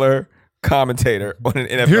a color commentator on an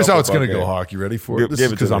NFL. Here's how it's going to football go, game. Hawk. You ready for it? This Give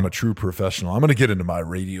is it to because me. I'm a true professional. I'm going to get into my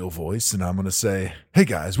radio voice, and I'm going to say, hey,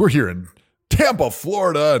 guys, we're here in Tampa,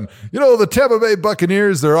 Florida. And, you know, the Tampa Bay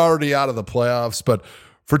Buccaneers, they're already out of the playoffs. But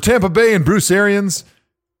for Tampa Bay and Bruce Arians,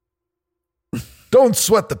 don't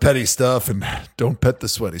sweat the petty stuff and don't pet the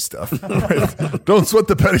sweaty stuff. Right? Don't sweat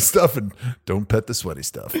the petty stuff and don't pet the sweaty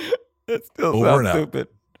stuff. It still Over sounds and out. stupid.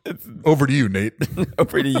 It's Over to you, Nate.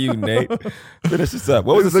 over to you, Nate. Finish this up.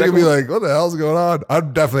 What was the They're second going to be one? like, what the hell's going on?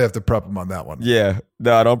 I'd definitely have to prep him on that one. Yeah,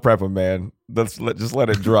 no, don't prep him, man. Just let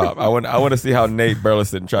it drop. I want to see how Nate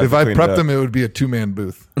Burleson tries. If to I clean prepped it up. him, it would be a 2-man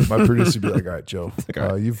booth. My producer would be like, all right, Joe, all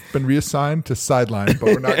right. you've been reassigned to sideline, but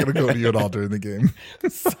we're not going to go to you at all during the game.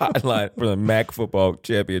 Sideline for the MAC football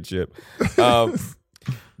championship. What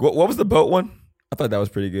was the boat one? I thought that was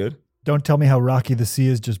pretty good. Don't tell me how rocky the sea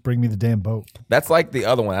is. Just bring me the damn boat. That's like the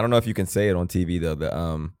other one. I don't know if you can say it on TV though.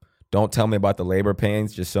 The don't tell me about the labor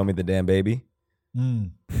pains. Just show me the damn baby.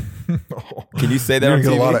 Can you say that You're on going to TV?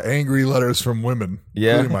 get a lot of angry letters from women,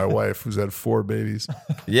 Yeah. including my wife, who's had 4 babies.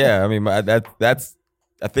 Yeah, I mean that's.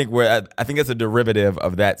 I think it's a derivative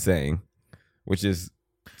of that saying, which is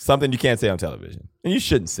something you can't say on television, and you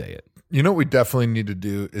shouldn't say it. You know what we definitely need to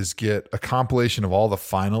do is get a compilation of all the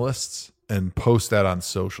finalists and post that on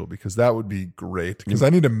social, because that would be great. Because I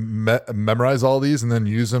need to memorize all these and then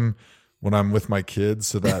use them when I'm with my kids,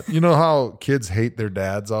 so that, you know how kids hate their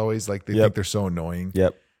dads always, like they think they're so annoying.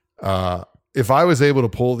 Yep. If I was able to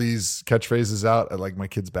pull these catchphrases out at like my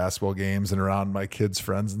kids' basketball games and around my kids'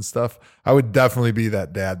 friends and stuff, I would definitely be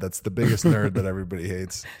that dad that's the biggest nerd that everybody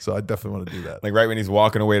hates. So I definitely want to do that. Like right when he's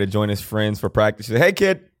walking away to join his friends for practice, he's like, hey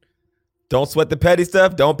kid, don't sweat the petty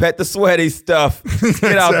stuff. Don't pet the sweaty stuff.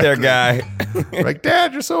 Get out there, guy. Like,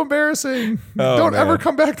 Dad, you're so embarrassing. Oh, Don't man. ever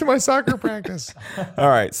come back to my soccer practice. All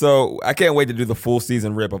right, so I can't wait to do the full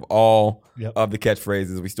season rip of all of the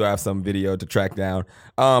catchphrases. We still have some video to track down.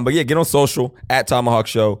 But yeah, get on social at ThomaHawk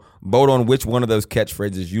Show. Vote on which one of those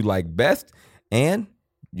catchphrases you like best, and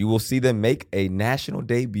you will see them make a national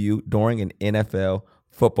debut during an NFL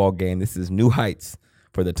football game. This is new heights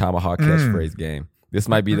for the ThomaHawk catchphrase game. This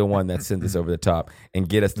might be the one that sends us over the top and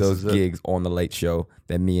get us those gigs on the late show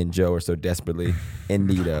that me and Joe are so desperately in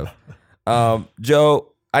need of.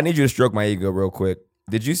 Joe, I need you to stroke my ego real quick.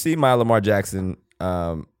 Did you see my Lamar Jackson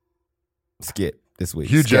skit this week?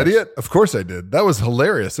 Huge Sketch. idiot? Of course I did. That was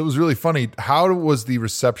hilarious. It was really funny. How was the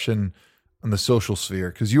reception on the social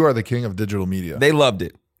sphere? Because you are the king of digital media. They loved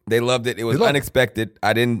it. They loved it. It was They loved it. unexpected.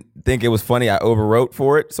 I didn't think it was funny. I overwrote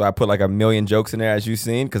for it, so I put like a million jokes in there, as you've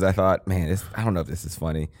seen, because I thought, man, I don't know if this is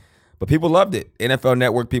funny. But people loved it. NFL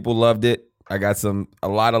Network people loved it. I got a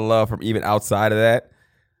lot of love from even outside of that.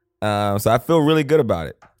 So I feel really good about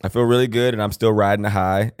it. I feel really good, and I'm still riding the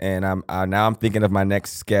high. And now I'm thinking of my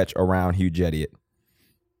next sketch around Huge Idiot.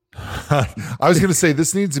 I was going to say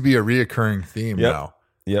this needs to be a reoccurring theme now.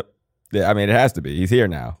 Yep. Yeah, I mean, it has to be. He's here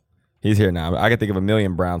now. I can think of a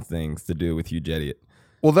million Browns things to do with Hugh Jediot.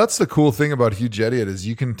 Well, that's the cool thing about Hugh Jediot is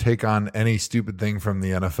you can take on any stupid thing from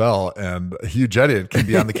the NFL, and Hugh Jediot can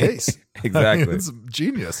be on the case. Exactly. I mean, it's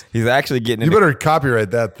genius. He's actually getting You better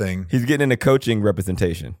copyright that thing. He's getting into coaching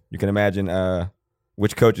representation. You can imagine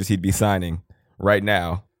which coaches he'd be signing right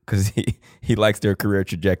now because he likes their career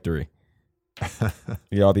trajectory.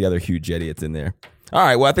 Get all the other Hugh Jediots in there. All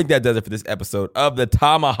right, well, I think that does it for this episode of the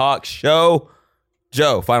ThomaHawk Show.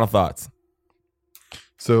 Joe, final thoughts.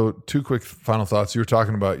 So 2 quick final thoughts. You were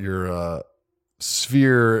talking about your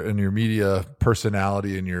sphere and your media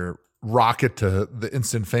personality and your rocket to the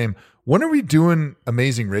instant fame. When are we doing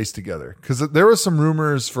Amazing Race together? Because there was some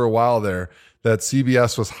rumors for a while there that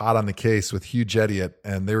CBS was hot on the case with Hugh Jediot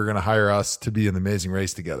and they were going to hire us to be in the Amazing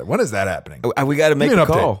Race together. When is that happening? We got to make the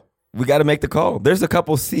call. We got to make the call. There's a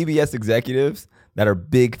couple CBS executives that are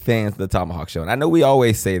big fans of the ThomaHawk Show. And I know we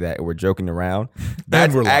always say that and we're joking around.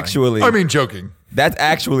 That's joking. That's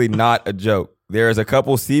actually not a joke. There's a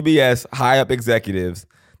couple CBS high-up executives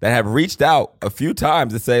that have reached out a few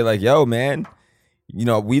times to say like, yo, man,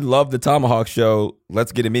 we love the ThomaHawk Show.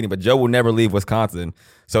 Let's get a meeting. But Joe will never leave Wisconsin.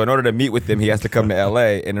 So in order to meet with him, he has to come to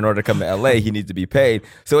L.A. And in order to come to L.A., he needs to be paid.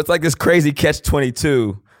 So it's like this crazy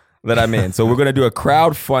catch-22 that I'm in. So we're going to do a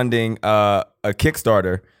crowdfunding, a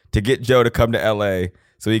Kickstarter to get Joe to come to L.A.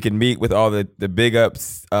 so he can meet with all the big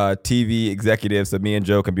ups TV executives so me and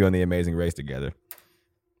Joe can be on the Amazing Race together.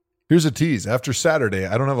 Here's a tease. After Saturday,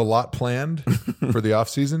 I don't have a lot planned for the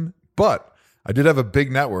offseason, but I did have a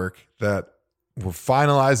big network that we're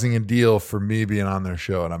finalizing a deal for me being on their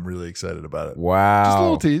show, and I'm really excited about it. Wow. Just a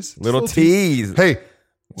little tease. Little tease. Hey,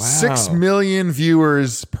 wow. 6 million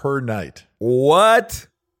viewers per night. What?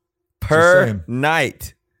 Per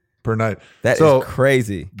night. Per night. That is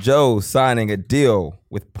crazy. Joe signing a deal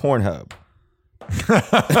with Pornhub.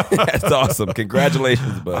 That's awesome.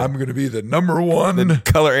 Congratulations, bud. I'm going to be the number one the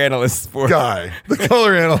color analyst for guy. The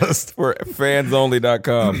color analyst for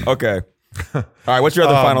fansonly.com. Okay. All right. What's your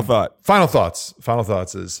other final thought? Final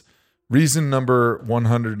thoughts is reason number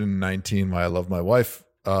 119 why I love my wife.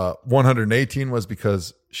 118 was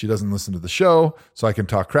because she doesn't listen to the show, so I can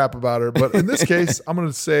talk crap about her. But in this case, I'm going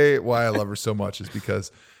to say why I love her so much is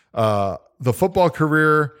because the football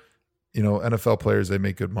career, NFL players, they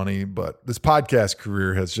make good money, but this podcast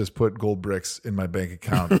career has just put gold bricks in my bank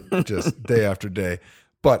account just day after day.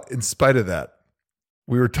 But in spite of that,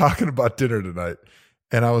 we were talking about dinner tonight,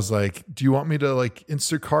 and I was like, do you want me to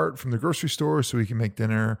Instacart from the grocery store so we can make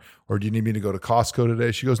dinner? Or do you need me to go to Costco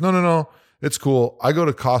today? She goes, no. It's cool. I go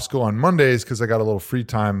to Costco on Mondays because I got a little free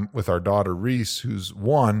time with our daughter, Reese, who's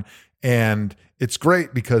 1. And it's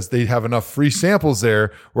great because they have enough free samples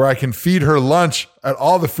there where I can feed her lunch at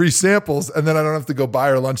all the free samples. And then I don't have to go buy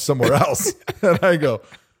her lunch somewhere else. And I go,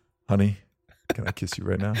 honey, can I kiss you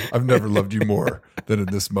right now? I've never loved you more than in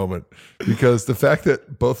this moment, because the fact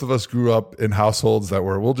that both of us grew up in households that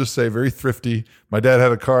were, we'll just say, very thrifty. My dad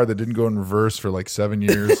had a car that didn't go in reverse for 7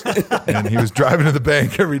 years, and he was driving to the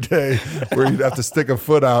bank every day where you'd have to stick a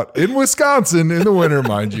foot out in Wisconsin in the winter,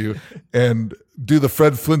 mind you, and do the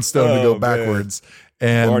Fred Flintstone to go backwards.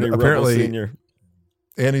 And Barney apparently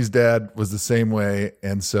Annie's dad was the same way,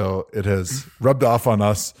 and so it has rubbed off on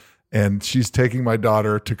us. And she's taking my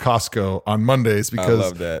daughter to Costco on Mondays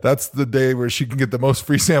because that's the day where she can get the most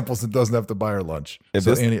free samples and doesn't have to buy her lunch.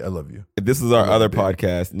 Annie, I love you. If this is our other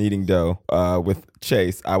podcast, Kneading Dough, with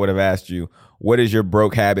Chase, I would have asked you, what is your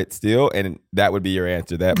broke habit still? And that would be your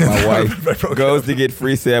answer. That my wife goes to get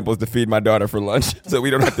free samples to feed my daughter for lunch so we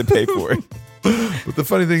don't have to pay for it. But the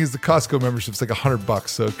funny thing is the Costco membership's $100,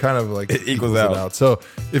 so it kind of it equals it out. So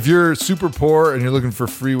if you're super poor and you're looking for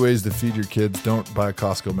free ways to feed your kids, don't buy a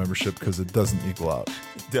Costco membership because it doesn't equal out.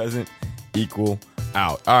 It doesn't equal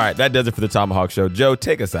out. All right, that does it for the ThomaHawk Show. Joe,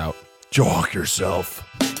 take us out. Joe Hawk yourself.